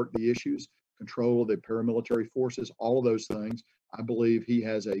begin to work the issues, control of the paramilitary forces, all of those things. I believe he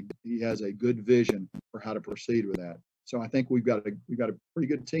has a good vision for how to proceed with that. So I think we've got a pretty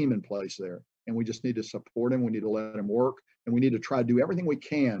good team in place there, and we just need to support him. We need to let him work, and we need to try to do everything we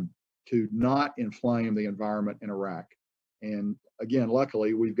can to not inflame the environment in Iraq. And again,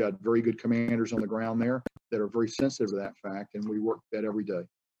 luckily, we've got very good commanders on the ground there that are very sensitive to that fact, and we work that every day.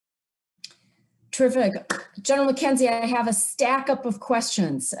 Terrific. General McKenzie, I have a stack up of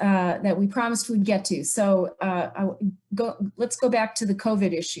questions that we promised we'd get to. So let's go back to the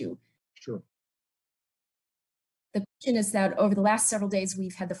COVID issue. Sure. The question is that over the last several days,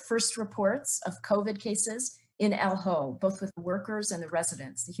 we've had the first reports of COVID cases in El Ho, both with the workers and the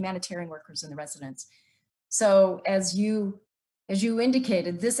residents, the humanitarian workers and the residents. So as you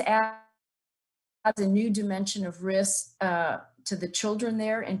indicated, this adds a new dimension of risk to the children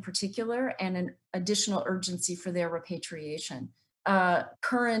there in particular, and an additional urgency for their repatriation.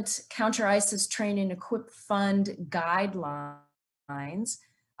 Current counter-ISIS train and equip fund guidelines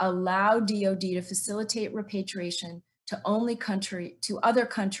allow DoD to facilitate repatriation to other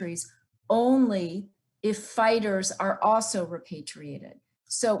countries only if fighters are also repatriated.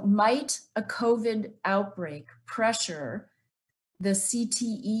 So might a COVID outbreak pressure the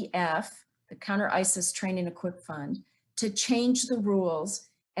CTEF, the Counter-ISIS Train and Equip Fund, to change the rules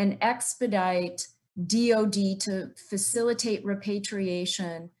and expedite DoD to facilitate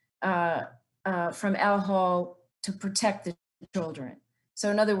repatriation from El Ho to protect the children? So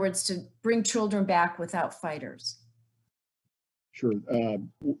in other words, to bring children back without fighters. Sure,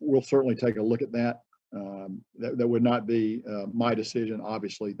 we'll certainly take a look at that. That would not be my decision.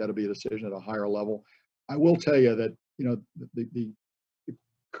 Obviously, that'll be a decision at a higher level. I will tell you that the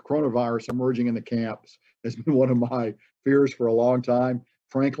coronavirus emerging in the camps has been one of my fears for a long time.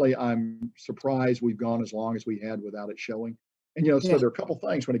 Frankly, I'm surprised we've gone as long as we had without it showing. And so there are a couple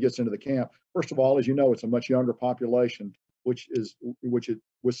things when it gets into the camp. First of all, as you know, it's a much younger population, which it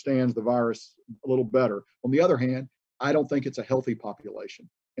withstands the virus a little better. On the other hand, I don't think it's a healthy population.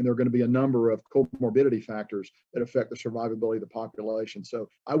 and there are going to be a number of comorbidity factors that affect the survivability of the population. So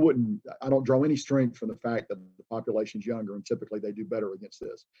I don't draw any strength from the fact that the population's younger, and typically they do better against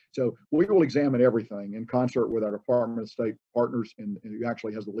this. So we will examine everything in concert with our Department of State partners, and who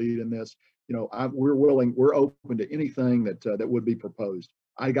actually has the lead in this. You know, we're open to anything that would be proposed.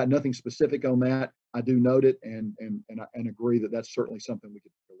 I got nothing specific on that. I do note it and agree that that's certainly something we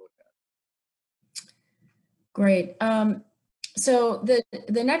could take a look at. Great. So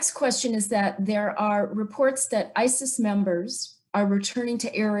the next question is that there are reports that ISIS members are returning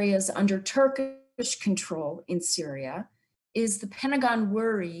to areas under Turkish control in Syria. Is the Pentagon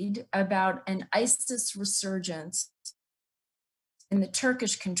worried about an ISIS resurgence in the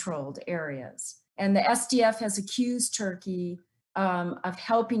Turkish-controlled areas? And the SDF has accused Turkey of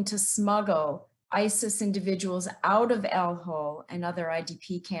helping to smuggle ISIS individuals out of Al-Hol and other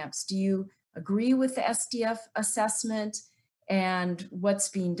IDP camps. Do you agree with the SDF assessment, and what's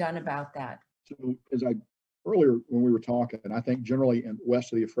being done about that? So earlier when we were talking, I think generally in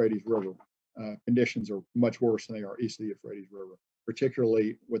west of the Euphrates River, conditions are much worse than they are east of the Euphrates River,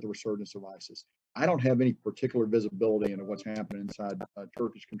 particularly with the resurgence of ISIS. I don't have any particular visibility into what's happening inside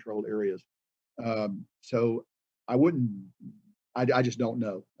Turkish-controlled areas. So I just don't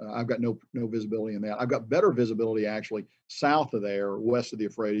know. I've got no visibility in that. I've got better visibility actually south of there, west of the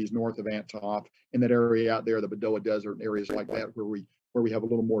Euphrates, north of Antioch, in that area out there, the Badoa Desert and areas like that, where we have a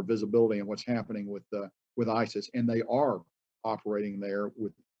little more visibility on what's happening with ISIS, and they are operating there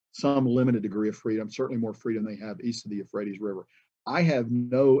with some limited degree of freedom, certainly more freedom than they have east of the Euphrates River. I have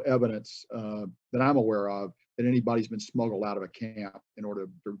no evidence that I'm aware of that anybody's been smuggled out of a camp in order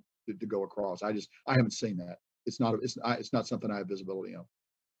to go across. I haven't seen that. It's not something I have visibility on.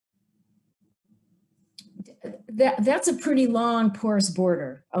 That's a pretty long, porous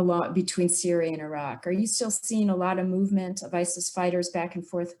border between Syria and Iraq. Are you still seeing a lot of movement of ISIS fighters back and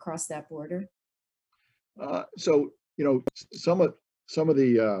forth across that border? So you know, some of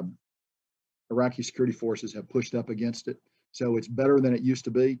the Iraqi security forces have pushed up against it, so it's better than it used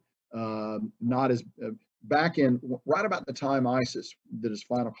to be. Not as back in right about the time ISIS did its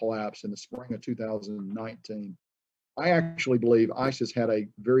final collapse in the spring of 2019, I actually believe ISIS had a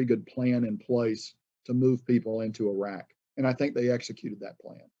very good plan in place to move people into Iraq, and I think they executed that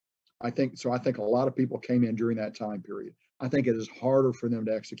plan. I think a lot of people came in during that time period. I think it is harder for them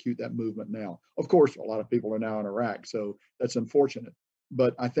to execute that movement now. Of course, a lot of people are now in Iraq, so that's unfortunate.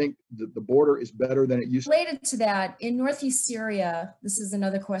 But I think the border is better than it used to be. Related to that, in Northeast Syria, this is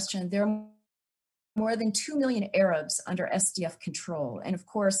another question, there are more than 2 million Arabs under SDF control. And of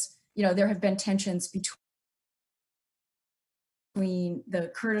course, you know, there have been tensions between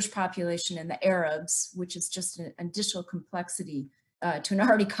the Kurdish population and the Arabs, which is just an additional complexity to an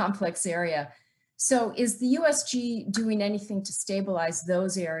already complex area. So is the USG doing anything to stabilize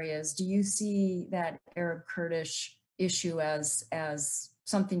those areas? Do you see that Arab-Kurdish issue as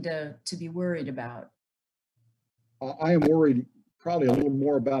something to be worried about? I am worried probably a little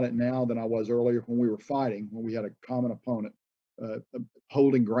more about it now than I was earlier when we were fighting, when we had a common opponent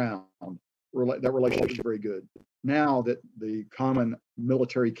holding ground. That relationship is very good. Now that the common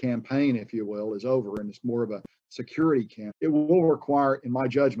military campaign, if you will, is over and it's more of a security camp, it will require, in my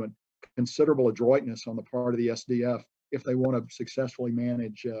judgment, considerable adroitness on the part of the SDF if they want to successfully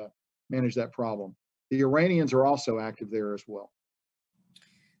manage that problem. The Iranians are also active there as well.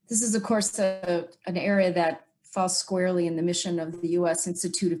 This is, of course, an area that falls squarely in the mission of the U.S.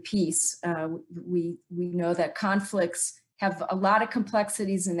 Institute of Peace. We know that conflicts have a lot of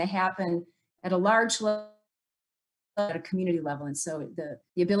complexities and they happen at a large level, at a community level. And so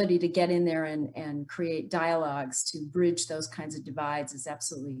the ability to get in there and create dialogues to bridge those kinds of divides is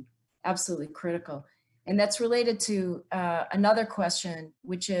absolutely critical. And that's related to another question,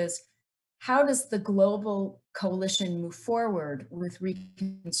 which is, how does the global coalition move forward with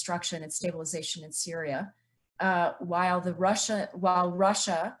reconstruction and stabilization in Syria, while Russia,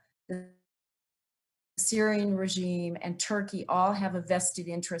 the Syrian regime, and Turkey all have a vested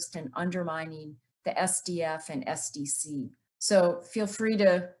interest in undermining the SDF and SDC? So feel free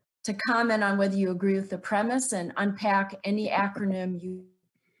to comment on whether you agree with the premise and unpack any acronym you.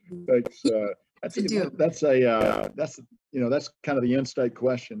 Thanks. That's kind of the end-state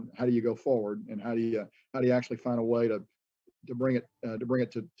question. How do you go forward, and how do you actually find a way to bring it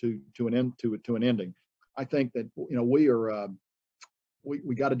to an ending? I think that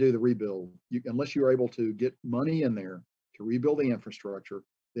we got to do the rebuild. Unless you're able to get money in there to rebuild the infrastructure,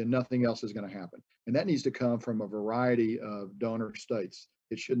 then nothing else is going to happen. And that needs to come from a variety of donor states.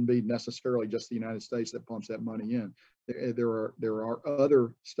 It shouldn't be necessarily just the United States that pumps that money in. There are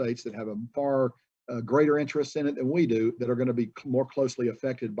other states that have a far greater interest in it than we do that are going to be more closely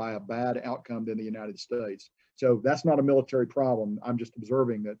affected by a bad outcome than the United States. So that's not a military problem. I'm just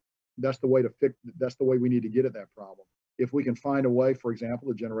observing that that's the way to fix, that's the way we need to get at that problem. If we can find a way, for example,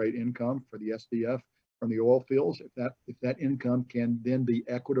 to generate income for the SDF from the oil fields, if that income can then be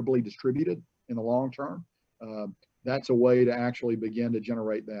equitably distributed in the long term, that's a way to actually begin to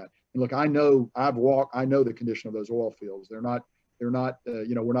generate that. And look, I know the condition of those oil fields. They're not, we're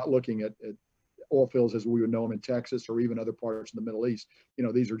not looking at oil fields as we would know them in Texas or even other parts of the Middle East.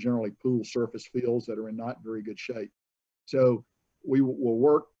 These are generally pool surface fields that are in not very good shape. So we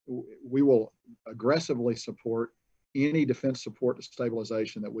will aggressively support any defense support to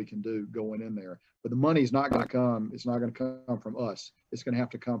stabilization that we can do going in there. But the money's not going to come, it's not going to come from us. It's going to have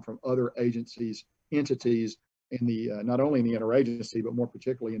to come from other agencies, entities in the, not only in the interagency, but more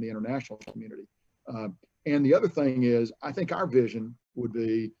particularly in the international community. And the other thing is, I think our vision would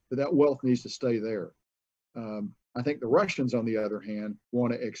be that wealth needs to stay there. I think the Russians, on the other hand,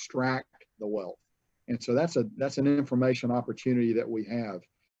 want to extract the wealth. And so that's an information opportunity that we have.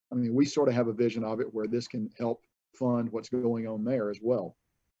 I mean, we sort of have a vision of it where this can help fund what's going on there as well.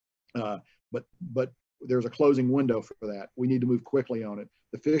 But there's a closing window for that. We need to move quickly on it.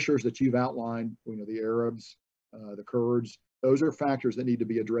 The fissures that you've outlined, the Arabs, the Kurds, those are factors that need to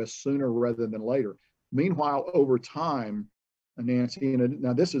be addressed sooner rather than later. Meanwhile, over time, Nancy, and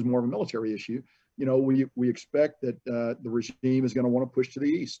now this is more of a military issue, we expect that the regime is going to want to push to the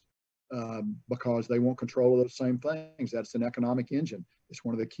east because they want control of those same things. That's an economic engine. It's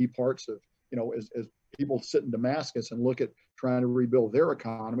one of the key parts of, as people sit in Damascus and look at trying to rebuild their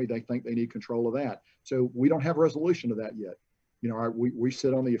economy, they think they need control of that. So we don't have resolution to that yet. We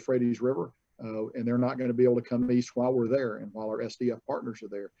sit on the Euphrates River and they're not going to be able to come east while we're there and while our SDF partners are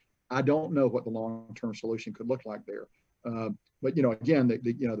there. I don't know what the long-term solution could look like there. But again,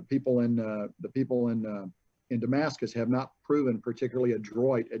 the people in Damascus have not proven particularly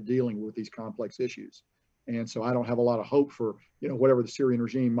adroit at dealing with these complex issues, and so I don't have a lot of hope for whatever the Syrian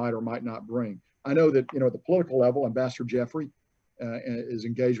regime might or might not bring. I know that at the political level, Ambassador Jeffrey is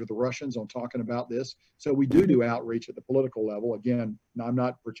engaged with the Russians on talking about this. So we do outreach at the political level. Again, I'm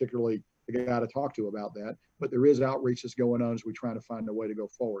not particularly the guy to talk to about that, but there is outreach that's going on as we try to find a way to go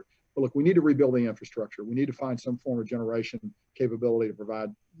forward. But look, we need to rebuild the infrastructure. We need to find some form of generation capability to provide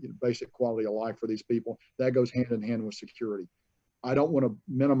basic quality of life for these people. That goes hand in hand with security. I don't want to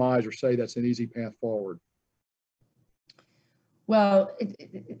minimize or say that's an easy path forward. Well,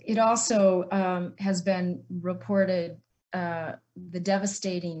 it also has been reported the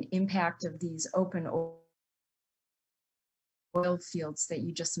devastating impact of these open oil fields that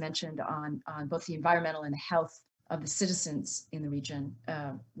you just mentioned on both the environmental and the health of the citizens in the region,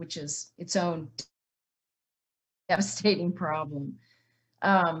 which is its own devastating problem.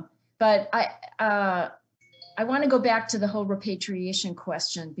 But I want to go back to the whole repatriation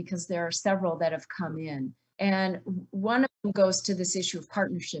question because there are several that have come in. And one of them goes to this issue of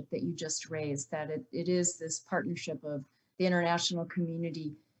partnership that you just raised, that it is this partnership of the international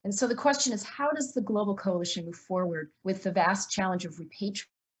community. And so the question is, how does the global coalition move forward with the vast challenge of repatriating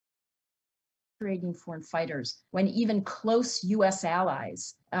foreign fighters when even close US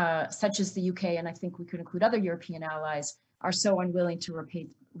allies, such as the UK, and I think we could include other European allies, are so unwilling to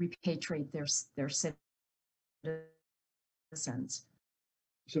repatriate their citizens?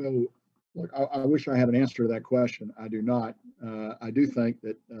 So look, I wish I had an answer to that question. I do not. I do think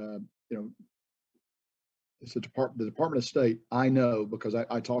that, it's the Department of State, I know, because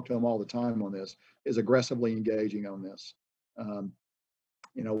I talk to them all the time on this, is aggressively engaging on this.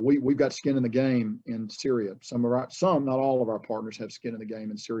 We've got skin in the game in Syria. Some, not all of our partners have skin in the game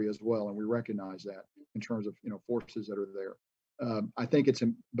in Syria as well, and we recognize that in terms of forces that are there. I think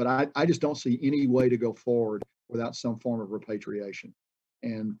but I just don't see any way to go forward without some form of repatriation,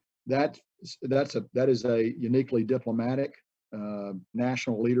 and that is a uniquely diplomatic,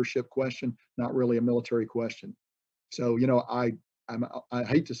 national leadership question, not really a military question. So I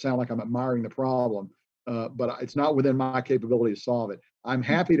hate to sound like I'm admiring the problem, but it's not within my capability to solve it. I'm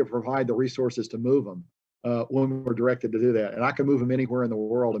happy to provide the resources to move them when we're directed to do that, and I can move them anywhere in the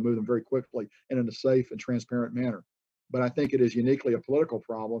world and move them very quickly and in a safe and transparent manner. But I think it is uniquely a political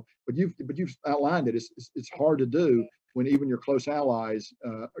problem. But you've outlined it. It's hard to do when even your close allies,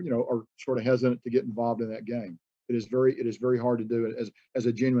 are sort of hesitant to get involved in that game. It is very hard to do it as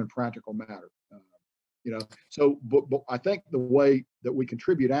a genuine practical matter. So but I think the way that we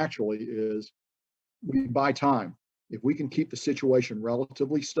contribute actually is we buy time. If we can keep the situation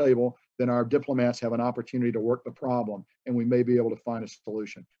relatively stable, then our diplomats have an opportunity to work the problem, and we may be able to find a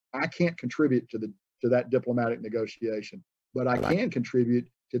solution. I can't contribute to that diplomatic negotiation, but I can contribute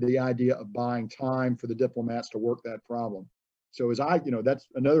to the idea of buying time for the diplomats to work that problem. So that's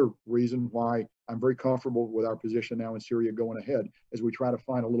another reason why I'm very comfortable with our position now in Syria going ahead, as we try to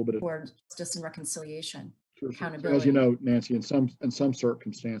find a little bit of justice and reconciliation, accountability. As you know, Nancy, in some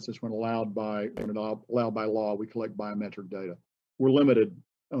circumstances, when allowed by law, we collect biometric data. We're limited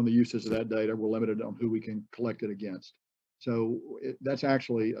on the uses of that data. We're limited on who we can collect it against. So that's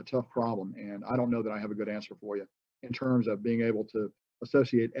actually a tough problem, and I don't know that I have a good answer for you in terms of being able to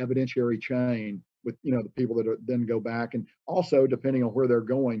associate evidentiary chain with the people that then go back, and also depending on where they're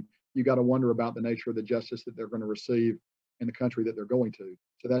going, you got to wonder about the nature of the justice that they're going to receive in the country that they're going to.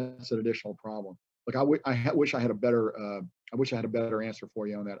 So that's an additional problem. Look, I wish I had a better answer for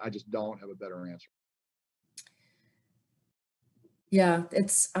you on that. I just don't have a better answer. Yeah,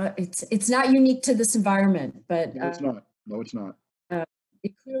 it's not unique to this environment, but no, it's not. No, it's not.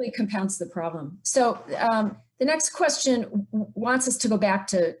 It clearly compounds the problem. So the next question wants us to go back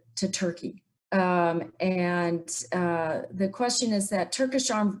to Turkey. The question is that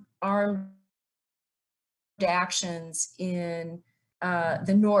Turkish armed actions in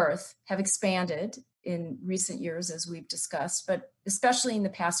the north have expanded in recent years, as we've discussed, but especially in the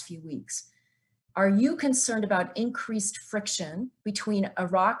past few weeks. Are you concerned about increased friction between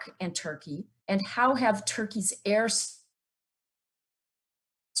Iraq and Turkey? And how have Turkey's airstrikes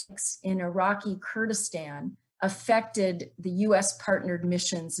in Iraqi Kurdistan affected the US partnered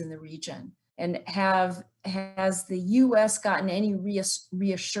missions in the region? And has the US gotten any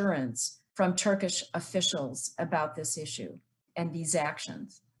reassurance from Turkish officials about this issue and these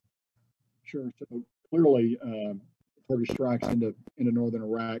actions? Sure. So clearly, Turkish strikes into northern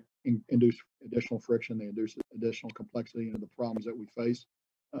Iraq induce additional friction. They induce additional complexity into the problems that we face.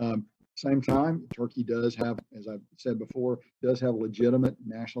 Same time, Turkey does have, as I've said before, legitimate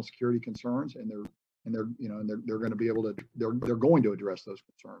national security concerns, and they're going to be able to they're going to address those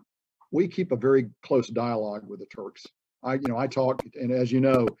concerns. We keep a very close dialogue with the Turks. I talk, and as you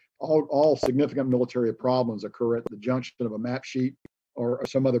know, all significant military problems occur at the junction of a map sheet or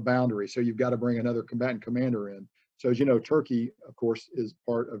some other boundary. So you've got to bring another combatant commander in. So as you know, Turkey, of course, is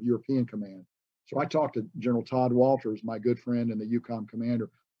part of European Command. So I talk to General Todd Walters, my good friend and the EUCOM commander,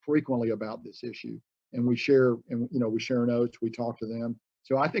 frequently about this issue, and we share notes. We talk to them.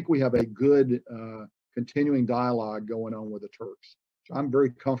 So I think we have a good continuing dialogue going on with the Turks. So I'm very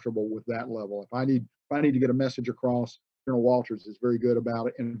comfortable with that level. If I need to get a message across, General Walters is very good about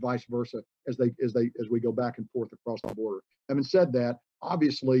it, and vice versa as we go back and forth across the border. Having said that,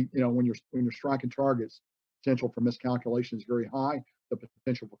 obviously, when you're striking targets, potential for miscalculation is very high. The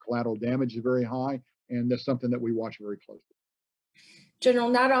potential for collateral damage is very high, and that's something that we watch very closely. General,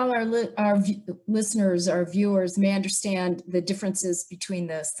 not all our listeners, our viewers may understand the differences between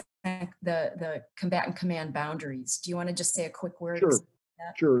the combatant command boundaries. Do you want to just say a quick word?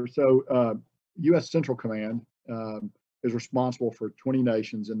 Sure. So U.S. Central Command is responsible for 20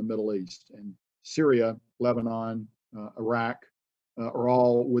 nations in the Middle East, and Syria, Lebanon, Iraq are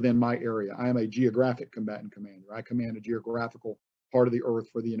all within my area. I am a geographic combatant commander. I command a geographical part of the earth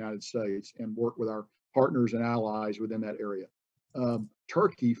for the United States and work with our partners and allies within that area.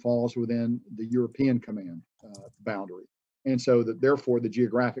 Turkey falls within the European Command boundary. And so therefore the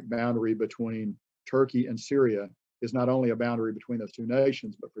geographic boundary between Turkey and Syria is not only a boundary between those two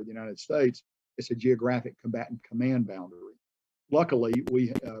nations, but for the United States, it's a geographic combatant command boundary. Luckily,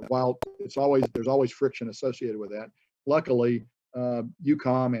 while there's always friction associated with that, luckily,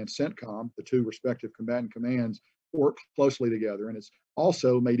 UCOM and CENTCOM, the two respective combatant commands, work closely together. And it's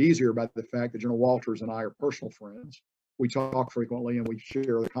also made easier by the fact that General Walters and I are personal friends. We talk frequently and we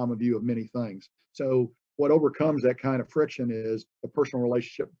share the common view of many things. So what overcomes that kind of friction is the personal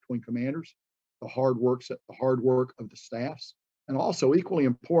relationship between commanders, the hard work of the staffs, and also equally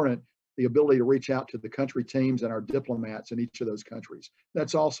important, the ability to reach out to the country teams and our diplomats in each of those countries.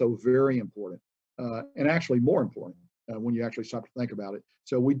 That's also very important, and actually more important when you actually stop to think about it.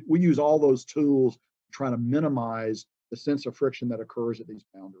 So we use all those tools to try to minimize the sense of friction that occurs at these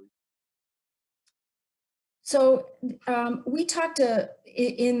boundaries. So we talked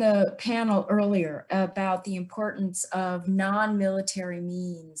in the panel earlier about the importance of non-military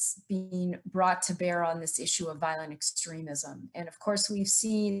means being brought to bear on this issue of violent extremism. And of course, we've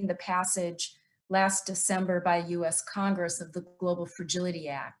seen the passage last December by US Congress of the Global Fragility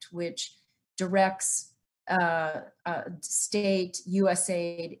Act, which directs state,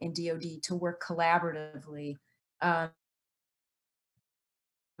 USAID, and DoD to work collaboratively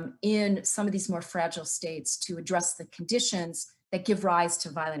in some of these more fragile states to address the conditions that give rise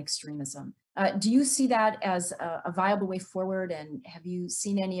to violent extremism. Do you see that as a viable way forward? And have you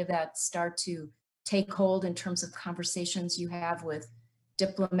seen any of that start to take hold in terms of conversations you have with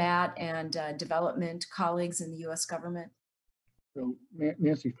diplomat and development colleagues in the US government? So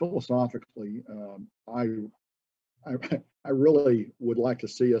Nancy, philosophically, I really would like to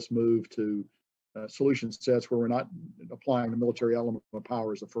see us move to solution sets where we're not applying the military element of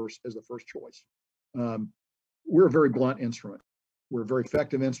power as the first choice. We're a very blunt instrument. We're a very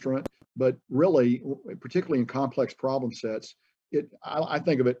effective instrument, but really, particularly in complex problem sets, I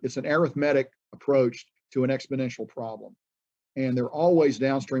think of it, it's an arithmetic approach to an exponential problem. And there are always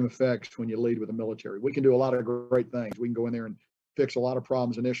downstream effects when you lead with the military. We can do a lot of great things. We can go in there and fix a lot of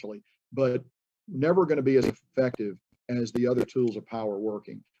problems initially, but never going to be as effective as the other tools of power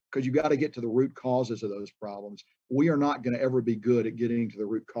working, because you got to get to the root causes of those problems. We are not going to ever be good at getting to the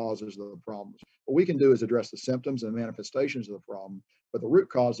root causes of the problems. What we can do is address the symptoms and manifestations of the problem, but the root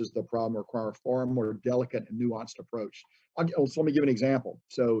causes of the problem require a far more delicate and nuanced approach. So let me give an example.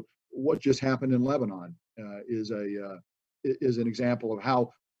 So what just happened in Lebanon is an example of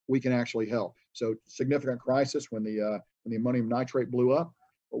how we can actually help. So significant crisis when the ammonium nitrate blew up.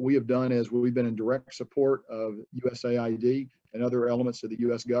 What we have done is we've been in direct support of USAID and other elements of the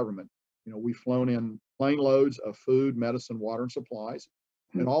U.S. government. We've flown in plane loads of food, medicine, water, and supplies,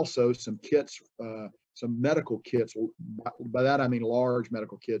 and also some kits, some medical kits. By that I mean large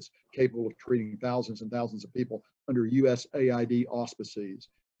medical kits capable of treating thousands and thousands of people under USAID auspices.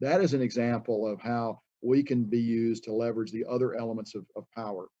 That is an example of how we can be used to leverage the other elements of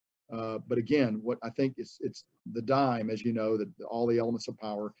power. But again, what I think it's the dime, as you know, that all the elements of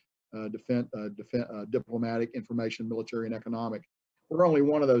power, diplomatic, information, military, and economic, we're only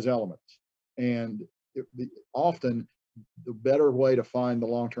one of those elements. And often the better way to find the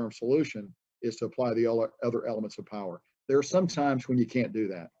long-term solution is to apply the other elements of power. There are some times when you can't do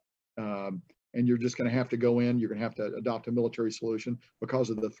that. And you're just going to have to go in, you're going to have to adopt a military solution because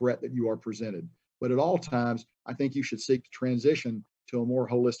of the threat that you are presented. But at all times, I think you should seek to transition to a more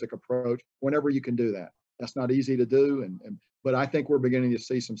holistic approach whenever you can do that. That's not easy to do, but I think we're beginning to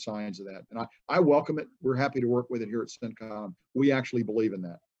see some signs of that. And I welcome it. We're happy to work with it here at CENTCOM. We actually believe in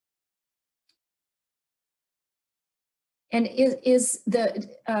that. And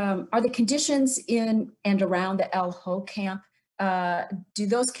are the conditions in and around the El Ho camp, do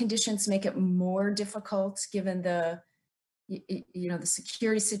those conditions make it more difficult given the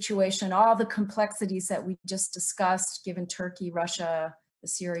security situation, all the complexities that we just discussed, given Turkey, Russia, the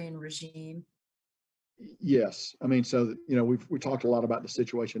Syrian regime? Yes, I mean, so we talked a lot about the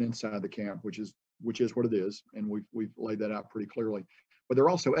situation inside the camp, which is what it is, and we've laid that out pretty clearly. But there are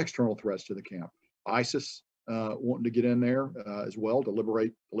also external threats to the camp. ISIS wanting to get in there as well to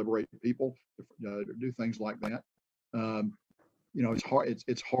liberate people, do things like that.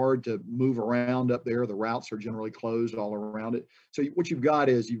 It's hard to move around up there. The routes are generally closed all around it. So what you've got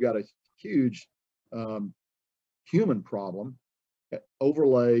is a huge human problem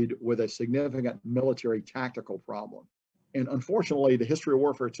overlaid with a significant military tactical problem. And unfortunately, the history of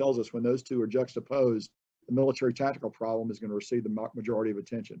warfare tells us when those two are juxtaposed, the military tactical problem is going to receive the majority of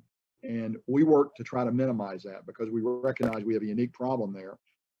attention. And we work to try to minimize that because we recognize we have a unique problem there.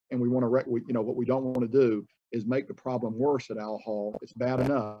 And we want to, what we don't want to do is make the problem worse at Al Hol. It's bad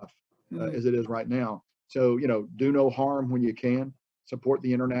enough as it is right now. So, do no harm when you can. Support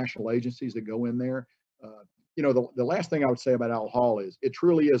the international agencies that go in there. The last thing I would say about Al Hol is it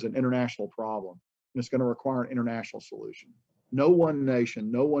truly is an international problem, and it's going to require an international solution. No one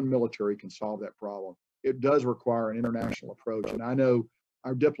nation, no one military can solve that problem. It does require an international approach, and I know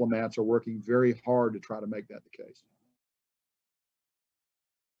our diplomats are working very hard to try to make that the case.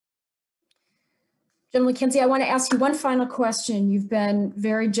 General McKenzie, I want to ask you one final question. You've been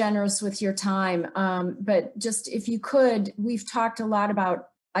very generous with your time, but just if you could, we've talked a lot about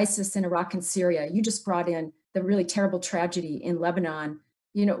ISIS in Iraq and Syria. You just brought in the really terrible tragedy in Lebanon.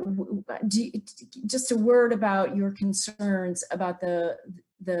 Just a word about your concerns about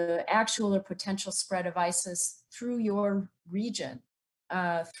the actual or potential spread of ISIS through your region,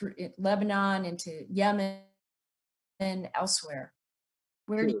 through Lebanon into Yemen and elsewhere.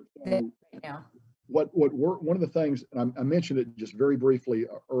 Where do you think right now? One of the things, and I mentioned it just very briefly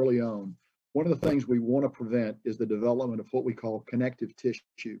early on, one of the things we want to prevent is the development of what we call connective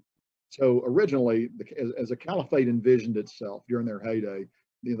tissue. So originally, as the caliphate envisioned itself during their heyday,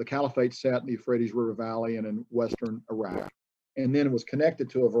 the caliphate sat in the Euphrates River Valley and in Western Iraq, and then it was connected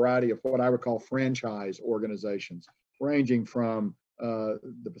to a variety of what I would call franchise organizations, ranging from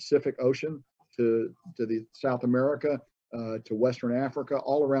the Pacific Ocean to the South America, to Western Africa,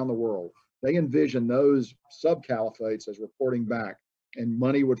 all around the world. They envisioned those sub-caliphates as reporting back, and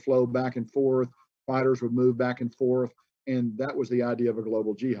money would flow back and forth, fighters would move back and forth, and that was the idea of a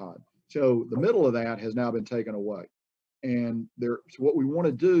global jihad. So the middle of that has now been taken away. And so what we want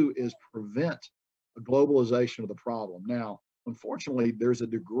to do is prevent a globalization of the problem. Now, unfortunately, there's a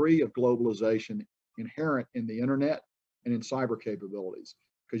degree of globalization inherent in the internet and in cyber capabilities,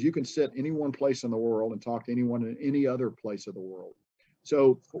 because you can sit any one place in the world and talk to anyone in any other place of the world.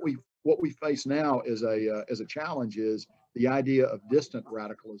 So what we face now as a challenge is the idea of distant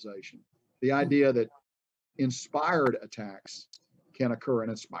radicalization, the idea that inspired attacks can occur. An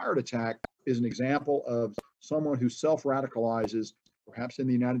inspired attack is an example of someone who self-radicalizes, perhaps in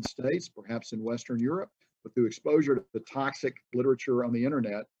the United States, perhaps in Western Europe, but through exposure to the toxic literature on the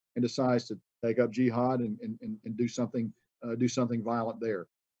internet, and decides to take up jihad and do something violent there.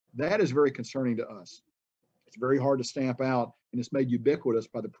 That is very concerning to us. It's very hard to stamp out, and it's made ubiquitous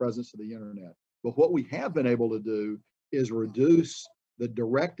by the presence of the internet. But what we have been able to do is reduce the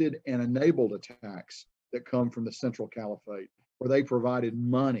directed and enabled attacks that come from the Central Caliphate, where they provided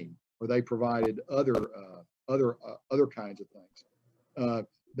money, or they provided other kinds of things.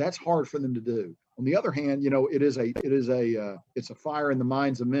 That's hard for them to do. On the other hand, it's a fire in the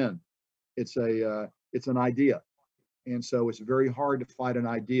minds of men. It's an idea, and so it's very hard to fight an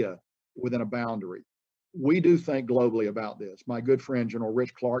idea within a boundary. We do think globally about this. My good friend General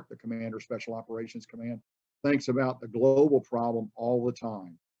Rich Clark, the Commander of Special Operations Command, thinks about the global problem all the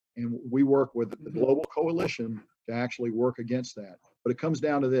time, and we work with the global coalition to actually work against that. But it comes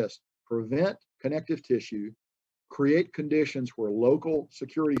down to this: prevent connective tissue, create conditions where local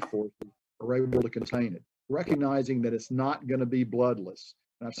security forces are able to contain it, recognizing that it's not going to be bloodless.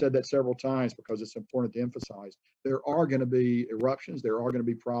 And I've said that several times because it's important to emphasize. There are going to be eruptions, there are going to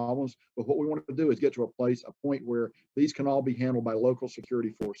be problems, but what we want to do is get to a point where these can all be handled by local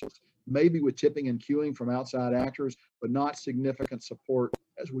security forces, maybe with tipping and queuing from outside actors, but not significant support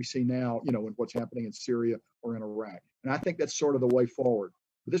as we see now, in what's happening in Syria or in Iraq. And I think that's sort of the way forward.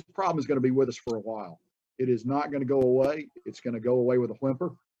 But this problem is going to be with us for a while. It is not going to go away. It's going to go away with a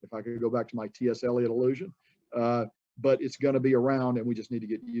whimper, if I could go back to my T.S. Eliot illusion. But it's going to be around, and we just need to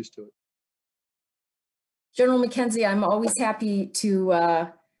get used to it. General McKenzie, I'm always happy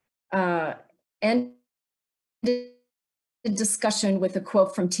to end the discussion with a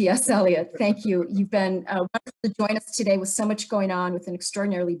quote from T.S. Eliot. Thank you. You've been wonderful to join us today with so much going on with an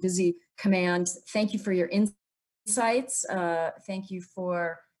extraordinarily busy command. Thank you for your insights. Thank you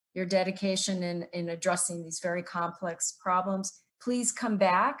for your dedication in addressing these very complex problems. Please come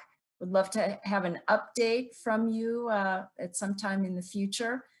back. Would love to have an update from you at some time in the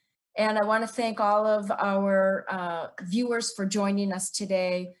future. And I want to thank all of our viewers for joining us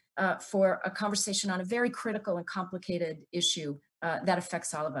today for a conversation on a very critical and complicated issue that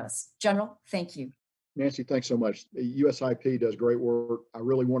affects all of us. General, thank you. Nancy, thanks so much. USIP does great work. I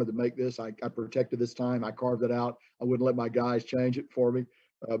really wanted to make this. I protected this time. I carved it out. I wouldn't let my guys change it for me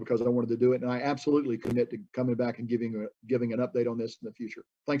because I wanted to do it. And I absolutely commit to coming back and giving an update on this in the future.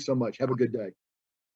 Thanks so much. Have a good day.